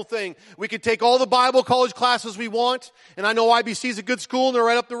of the whole thing. We could take all the Bible college classes we want, and I know IBC is a good school and they're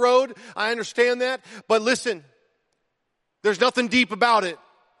right up the road. I understand that. But listen, there's nothing deep about it.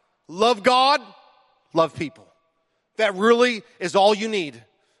 Love God, love people. That really is all you need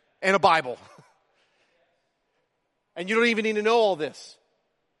in a Bible. And you don't even need to know all this.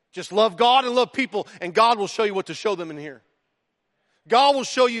 Just love God and love people, and God will show you what to show them in here. God will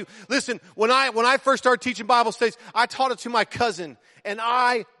show you. Listen, when I first started teaching Bible studies, I taught it to my cousin, and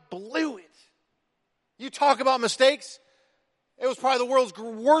I blew it. You talk about mistakes. It was probably the world's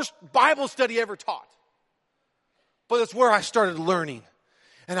worst Bible study ever taught. But it's where I started learning.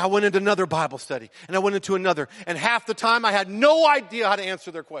 And I went into another Bible study, and I went into another. And half the time I had no idea how to answer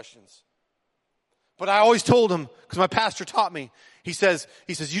their questions. But I always told them, because my pastor taught me, he says,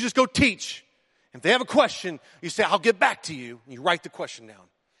 you just go teach. If they have a question, you say, I'll get back to you. And you write the question down.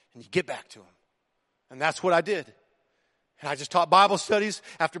 And you get back to them. And that's what I did. And I just taught Bible studies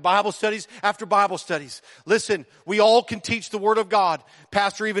after Bible studies after Bible studies. Listen, we all can teach the Word of God.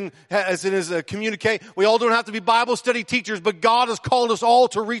 Pastor even, as in his communique, we all don't have to be Bible study teachers, but God has called us all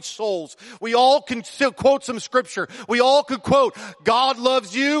to reach souls. We all can still quote some scripture. We all could quote, God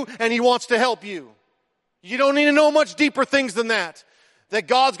loves you and He wants to help you. You don't need to know much deeper things than that. That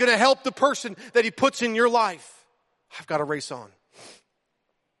God's going to help the person that He puts in your life. I've got to race on.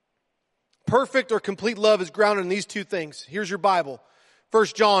 Perfect or complete love is grounded in these two things. Here's your Bible. 1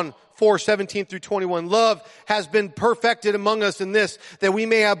 John 4:17 through 21. Love has been perfected among us in this, that we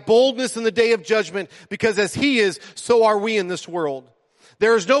may have boldness in the day of judgment, because as He is, so are we in this world.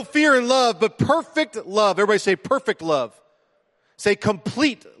 There is no fear in love, but perfect love. Everybody say perfect love. Say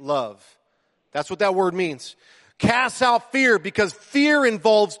complete love. That's what that word means. Casts out fear, because fear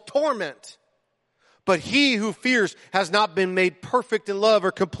involves torment. But he who fears has not been made perfect in love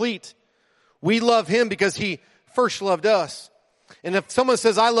or complete. We love Him because He first loved us. And if someone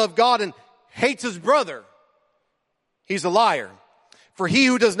says, I love God, and hates his brother, he's a liar. For he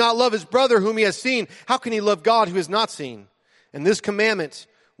who does not love his brother whom he has seen, how can he love God who has not seen? And this commandment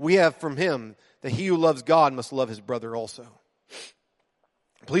we have from Him, that he who loves God must love his brother also.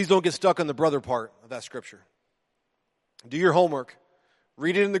 Please don't get stuck on the brother part of that scripture. Do your homework.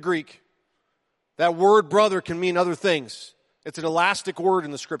 Read it in the Greek. That word brother can mean other things. It's an elastic word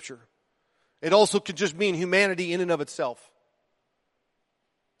in the scripture. It also could just mean humanity in and of itself.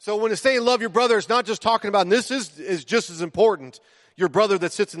 So when it's saying love your brother, it's not just talking about, and this is just as important, your brother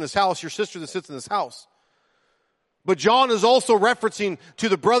that sits in this house, your sister that sits in this house. But John is also referencing to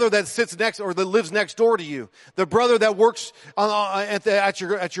the brother that sits next, or that lives next door to you. The brother that works at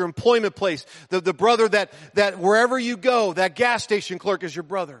your employment place. The brother that wherever you go, that gas station clerk is your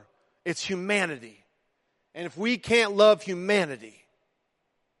brother. It's humanity. And if we can't love humanity,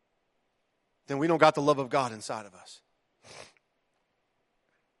 then we don't got the love of God inside of us.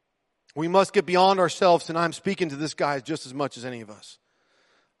 We must get beyond ourselves, and I'm speaking to this guy just as much as any of us.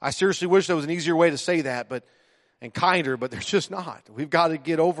 I seriously wish there was an easier way to say that, but and kinder, but there's just not. We've got to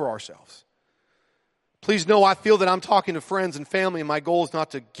get over ourselves. Please know I feel that I'm talking to friends and family, and my goal is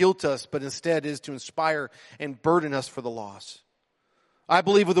not to guilt us, but instead is to inspire and burden us for the loss. I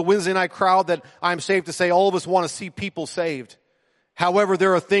believe with the Wednesday night crowd that I'm safe to say all of us want to see people saved. However,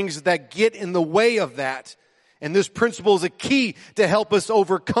 there are things that get in the way of that, and this principle is a key to help us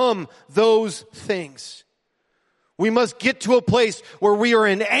overcome those things. We must get to a place where we are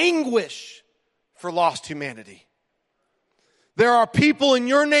in anguish for lost humanity. There are people in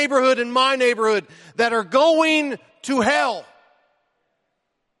your neighborhood and my neighborhood that are going to hell.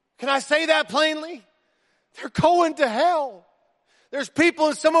 Can I say that plainly? They're going to hell. There's people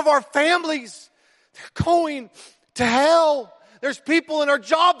in some of our families, they're going to hell. There's people in our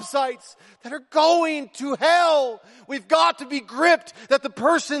job sites that are going to hell. We've got to be gripped that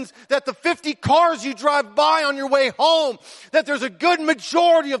the 50 cars you drive by on your way home, that there's a good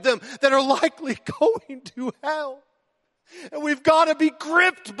majority of them that are likely going to hell. And we've got to be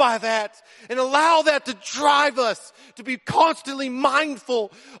gripped by that and allow that to drive us to be constantly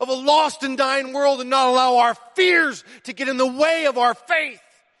mindful of a lost and dying world and not allow our fears to get in the way of our faith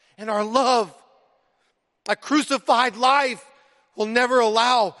and our love. A crucified life will never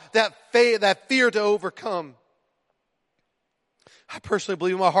allow that fear to overcome. I personally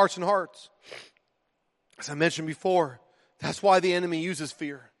believe in my hearts and hearts. As I mentioned before, that's why the enemy uses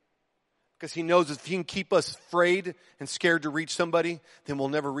fear. Because he knows if he can keep us afraid and scared to reach somebody, then we'll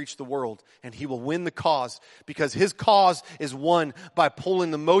never reach the world. And he will win the cause. Because his cause is won by pulling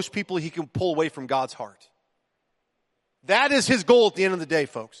the most people he can pull away from God's heart. That is his goal at the end of the day,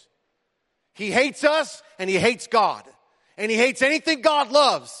 folks. He hates us and he hates God. And he hates anything God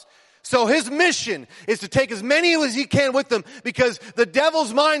loves. So his mission is to take as many as he can with him, because the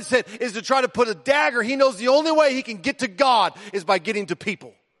devil's mindset is to try to put a dagger. He knows the only way he can get to God is by getting to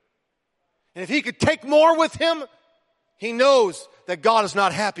people. And if he could take more with him, he knows that God is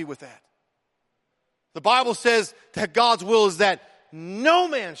not happy with that. The Bible says that God's will is that no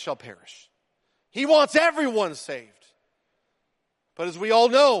man shall perish. He wants everyone saved. But as we all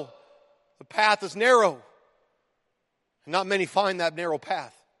know, the path is narrow. And not many find that narrow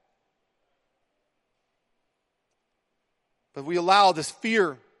path. But we allow this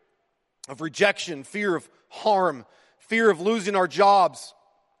fear of rejection, fear of harm, fear of losing our jobs,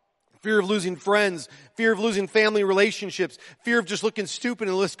 fear of losing friends, fear of losing family relationships, fear of just looking stupid,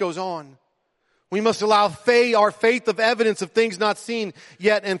 and the list goes on. We must allow our faith of evidence of things not seen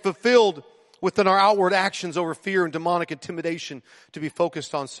yet and fulfilled within our outward actions over fear and demonic intimidation to be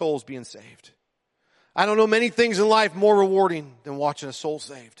focused on souls being saved. I don't know many things in life more rewarding than watching a soul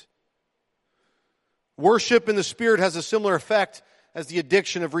saved. Worship in the Spirit has a similar effect as the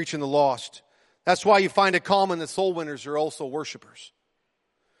addiction of reaching the lost. That's why you find it common that soul winners are also worshipers.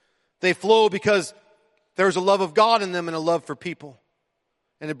 They flow because there's a love of God in them and a love for people.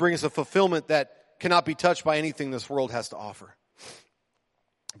 And it brings a fulfillment that cannot be touched by anything this world has to offer.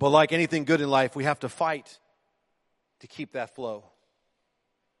 But like anything good in life, we have to fight to keep that flow.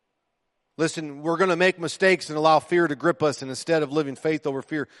 Listen, we're going to make mistakes and allow fear to grip us. And instead of living faith over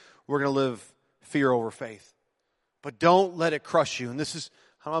fear, we're going to live fear over faith. But don't let it crush you. And this is,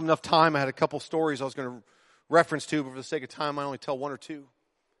 I don't have enough time. I had a couple stories I was going to reference to, but for the sake of time, I only tell one or two.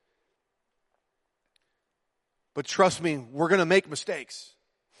 But trust me, we're going to make mistakes.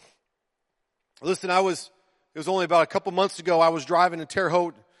 Listen, it was only about a couple months ago, I was driving in Terre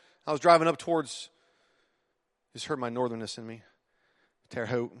Haute. I was driving up towards, just heard my northernness in me, Terre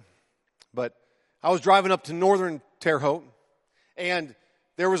Haute. But I was driving up to northern Terre Haute, and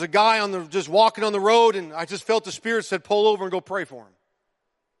there was a guy just walking on the road, and I just felt the Spirit said, pull over and go pray for him.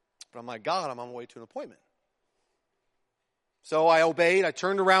 But I'm like, God, I'm on my way to an appointment. So I obeyed. I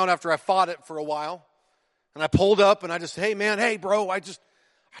turned around after I fought it for a while, and I pulled up, and I just, hey man, hey bro, I just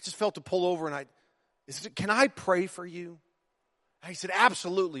felt to pull over, and can I pray for you? And he said,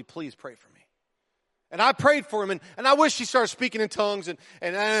 absolutely, please pray for me. And I prayed for him, and I wish he started speaking in tongues,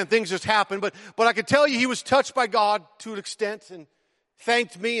 and things just happened. But I could tell you he was touched by God to an extent, and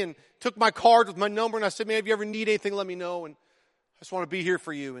thanked me, and took my card with my number, and I said, man, if you ever need anything, let me know, and I just want to be here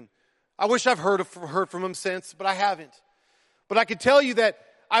for you. And I wish I've heard from him since, but I haven't. But I could tell you that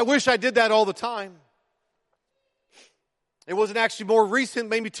I wish I did that all the time. It wasn't actually more recent,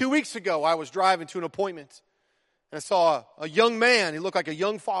 maybe 2 weeks ago, I was driving to an appointment, and I saw a young man. He looked like a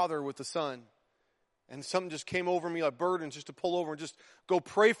young father with a son. And something just came over me like burden just to pull over and just go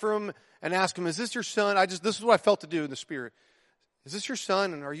pray for him and ask him, is this your son? This is what I felt to do in the Spirit. Is this your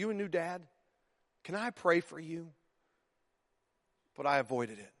son, and are you a new dad? Can I pray for you? But I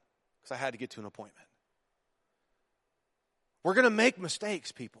avoided it because I had to get to an appointment. We're going to make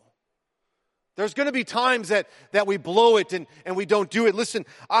mistakes, people. There's going to be times that we blow it and we don't do it. Listen,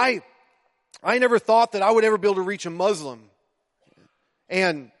 I never thought that I would ever be able to reach a Muslim.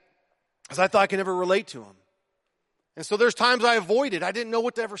 And because I thought I could never relate to him. And so there's times I avoided. I didn't know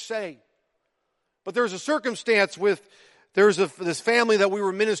what to ever say. But there was a circumstance this family that we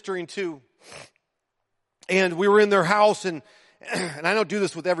were ministering to. And we were in their house, and I don't do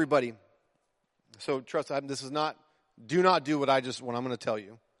this with everybody. So trust, do not do what I'm going to tell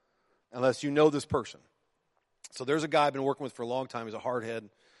you. Unless you know this person. So there's a guy I've been working with for a long time. He's a hardhead.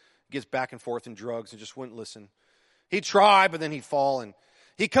 Gets back and forth in drugs and just wouldn't listen. He'd try, but then he'd fall. And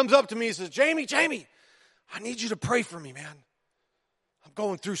he comes up to me and says, Jamie, I need you to pray for me, man. I'm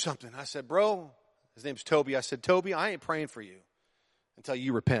going through something. I said, bro, his name's Toby. I said, Toby, I ain't praying for you until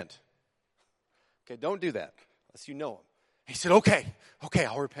you repent. Okay, don't do that unless you know him. He said, okay,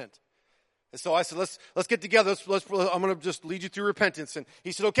 I'll repent. And so I said, let's get together. I'm going to just lead you through repentance. And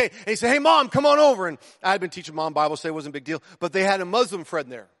he said, okay. And he said, hey, Mom, come on over. And I had been teaching Mom Bible, so it wasn't a big deal. But they had a Muslim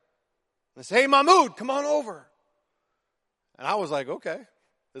friend there. And I said, hey, Mahmoud, come on over. And I was like, okay,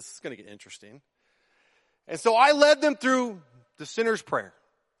 this is going to get interesting. And so I led them through the sinner's prayer.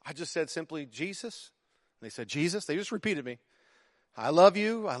 I just said simply, Jesus. And they said, Jesus. They just repeated me. I love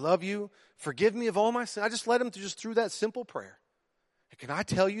you. Forgive me of all my sins. I just led them through that simple prayer. And can I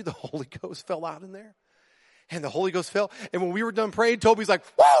tell you, the Holy Ghost fell out in there? And the Holy Ghost fell. And when we were done praying, Toby's like,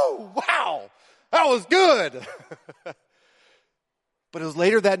 whoa, wow, that was good. But it was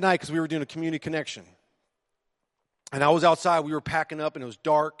later that night because we were doing a community connection. And I was outside. We were packing up, and it was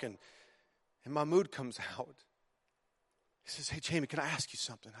dark. And my mood comes out. He says, hey, Jamie, can I ask you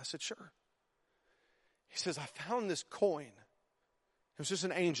something? I said, sure. He says, I found this coin. It was just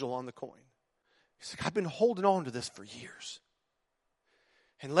an angel on the coin. He's like, I've been holding on to this for years.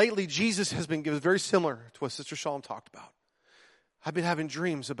 And lately, Jesus has been very similar to what Sister Shalom talked about. I've been having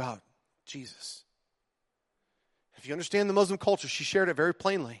dreams about Jesus. If you understand the Muslim culture, she shared it very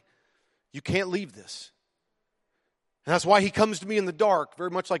plainly. You can't leave this. And that's why he comes to me in the dark, very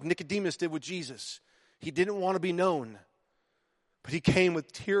much like Nicodemus did with Jesus. He didn't want to be known, but he came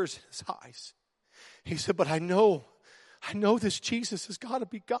with tears in his eyes. He said, but I know this Jesus has got to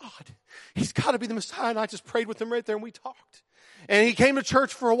be God. He's got to be the Messiah. And I just prayed with him right there, and we talked. And he came to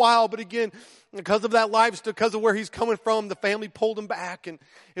church for a while, but again, because of that lifestyle, because of where he's coming from, the family pulled him back, and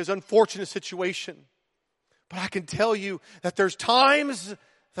it was an unfortunate situation. But I can tell you that there's times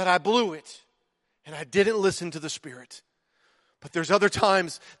that I blew it, and I didn't listen to the Spirit. But there's other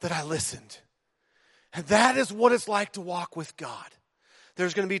times that I listened. And that is what it's like to walk with God.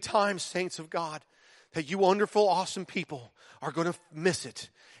 There's going to be times, saints of God, that you wonderful, awesome people are going to miss it.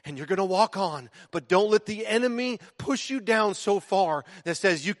 And you're going to walk on. But don't let the enemy push you down so far that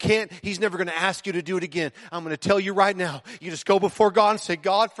says you can't, he's never going to ask you to do it again. I'm going to tell you right now. You just go before God and say,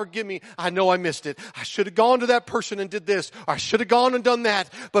 God, forgive me. I know I missed it. I should have gone to that person and did this. Or I should have gone and done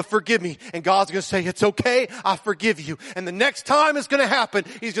that. But forgive me. And God's going to say, it's okay. I forgive you. And the next time it's going to happen,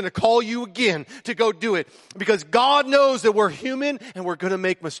 he's going to call you again to go do it. Because God knows that we're human and we're going to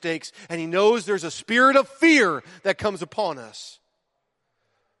make mistakes. And he knows there's a spirit of fear that comes upon us.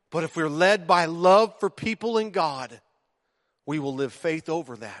 But if we're led by love for people and God, we will live faith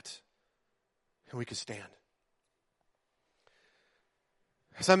over that. And we can stand.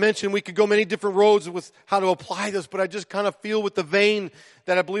 As I mentioned, we could go many different roads with how to apply this, but I just kind of feel with the vein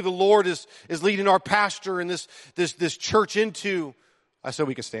that I believe the Lord is leading our pastor and this church into. I said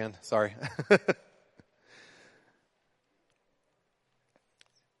we could stand. Sorry.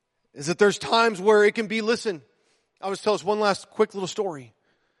 Is that there's times where it can be, listen, I was tell us one last quick little story.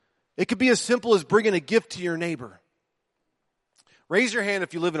 It could be as simple as bringing a gift to your neighbor. Raise your hand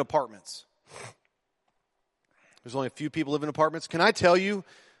if you live in apartments. There's only a few people live in apartments. Can I tell you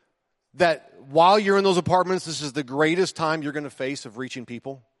that while you're in those apartments, this is the greatest time you're going to face of reaching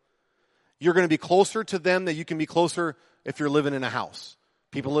people? You're going to be closer to them than you can be closer if you're living in a house.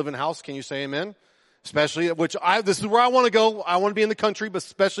 People live in a house. Can you say amen? Especially, this is where I want to go. I want to be in the country, but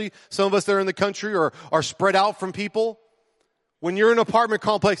especially some of us that are in the country or are spread out from people. When you're in an apartment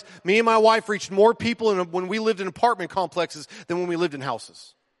complex, me and my wife reached more people when we lived in apartment complexes than when we lived in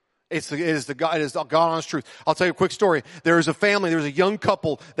houses. It is the God honest truth. I'll tell you a quick story. There was a young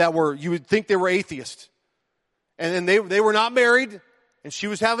couple that you would think they were atheists. And then they were not married, and she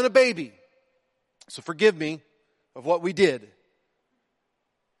was having a baby. So forgive me of what we did.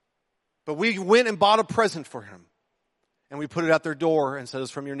 But we went and bought a present for him. And we put it at their door and said,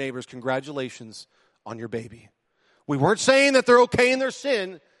 it's from your neighbors. Congratulations on your baby. We weren't saying that they're okay in their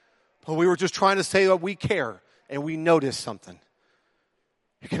sin, but we were just trying to say that we care and we noticed something.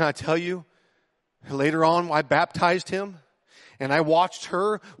 Can I tell you, later on I baptized him, And I watched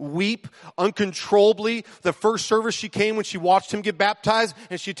her weep uncontrollably the first service she came when she watched him get baptized.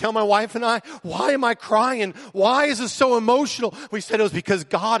 And she'd tell my wife and I, why am I crying? Why is this so emotional? We said it was because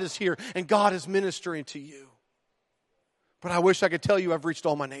God is here and God is ministering to you. But I wish I could tell you I've reached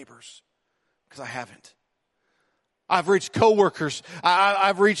all my neighbors, because I haven't. I've reached coworkers.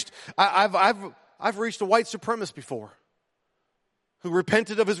 I've reached a white supremacist before who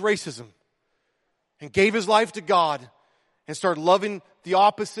repented of his racism and gave his life to God and started loving the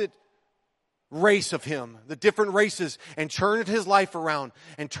opposite race of him, the different races, and turned his life around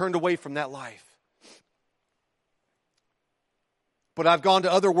and turned away from that life. But I've gone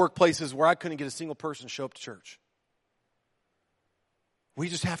to other workplaces where I couldn't get a single person to show up to church. We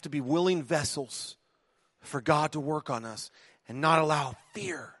just have to be willing vessels for God to work on us and not allow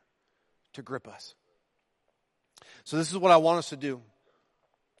fear to grip us. So this is what I want us to do.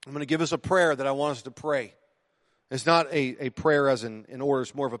 I'm going to give us a prayer that I want us to pray. It's not a prayer as in order.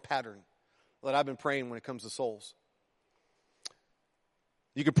 It's more of a pattern that I've been praying when it comes to souls.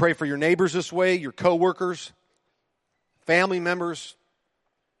 You can pray for your neighbors this way, your coworkers, family members,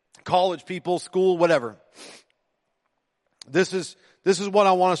 college people, school, whatever. This is what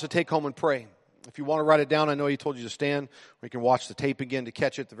I want us to take home and pray. If you want to write it down, I know he told you to stand. We can watch the tape again to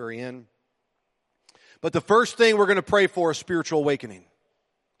catch it at the very end. But the first thing we're going to pray for is spiritual awakening.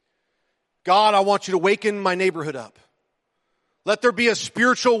 God, I want you to waken my neighborhood up. Let there be a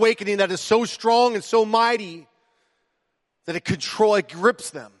spiritual awakening that is so strong and so mighty that it grips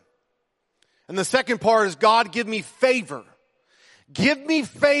them. And the second part is, God, give me favor. Give me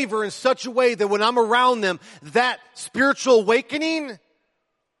favor in such a way that when I'm around them, that spiritual awakening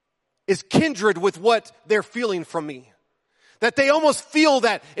is kindred with what they're feeling from me. That they almost feel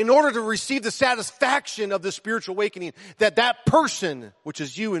that in order to receive the satisfaction of the spiritual awakening, that person, which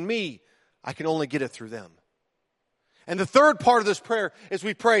is you and me, I can only get it through them. And the third part of this prayer is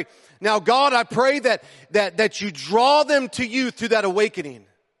we pray, now God, I pray that you draw them to you through that awakening.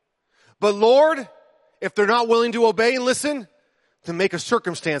 But Lord, if they're not willing to obey and listen, then make a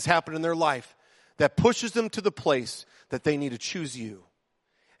circumstance happen in their life that pushes them to the place that they need to choose you.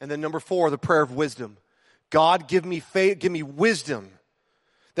 And then number 4, the prayer of wisdom. God, give me wisdom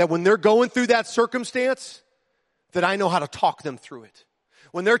that when they're going through that circumstance, that I know how to talk them through it.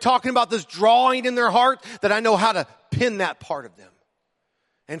 When they're talking about this drawing in their heart, that I know how to pin that part of them.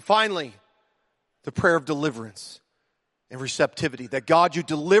 And finally, the prayer of deliverance and receptivity. That God, you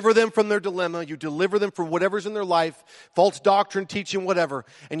deliver them from their dilemma. You deliver them from whatever's in their life, false doctrine, teaching, whatever.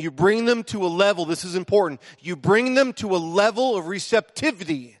 And you bring them to a level, this is important, you bring them to a level of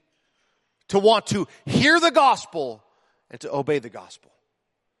receptivity to want to hear the gospel and to obey the gospel.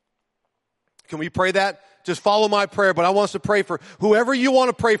 Can we pray that? Just follow my prayer, but I want us to pray for whoever you want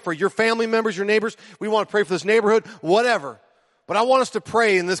to pray for, your family members, your neighbors. We want to pray for this neighborhood, whatever. But I want us to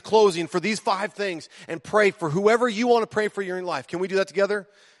pray in this closing for these 5 things and pray for whoever you want to pray for in your life. Can we do that together?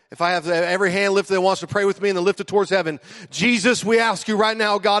 If I have every hand lifted that wants to pray with me and then lift it towards heaven. Jesus, we ask you right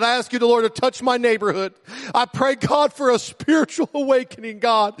now, God, I ask you, the Lord, to touch my neighborhood. I pray, God, for a spiritual awakening,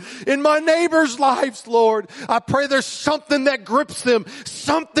 God, in my neighbors' lives, Lord. I pray there's something that grips them,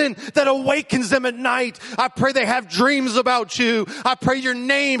 something that awakens them at night. I pray they have dreams about you. I pray your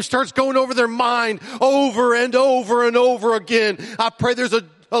name starts going over their mind over and over and over again. I pray there's a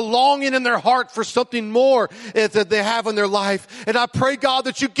longing in their heart for something more that they have in their life. And I pray, God,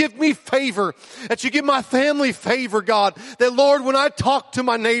 that you give me favor, that you give my family favor, God, that, Lord, when I talk to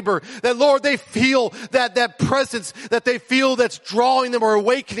my neighbor, that, Lord, they feel that presence, that they feel that's drawing them or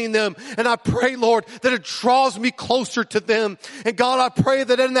awakening them. And I pray, Lord, that it draws me closer to them. And God, I pray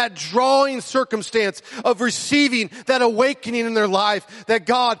that in that drawing circumstance of receiving that awakening in their life, that,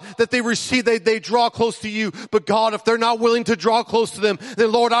 God, that they receive, they draw close to you. But God, if they're not willing to draw close to them, then,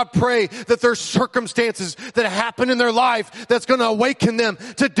 Lord, I pray that there's circumstances that happen in their life that's going to awaken them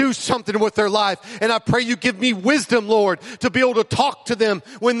to do something with their life. And I pray you give me wisdom, Lord, to be able to talk to them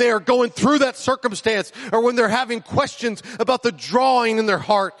when they are going through that circumstance or when they're having questions about the drawing in their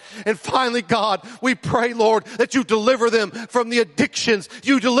heart. And finally, God, we pray, Lord, that you deliver them from the addictions.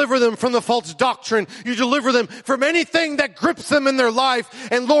 You deliver them from the false doctrine. You deliver them from anything that grips them in their life.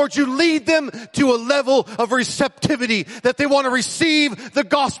 And Lord, you lead them to a level of receptivity that they want to receive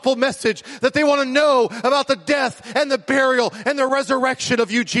the gospel message, that they want to know about the death and the burial and the resurrection of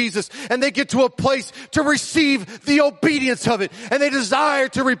you, Jesus. And they get to a place to receive the obedience of it. And they desire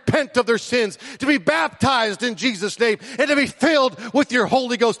to repent of their sins, to be baptized in Jesus' name, and to be filled with your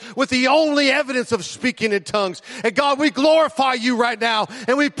Holy Ghost, with the only evidence of speaking in tongues. And God, we glorify you right now,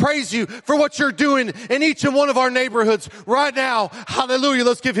 and we praise you for what you're doing in each and one of our neighborhoods right now. Hallelujah.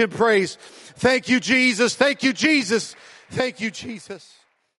 Let's give him praise. Thank you, Jesus. Thank you, Jesus. Thank you, Jesus.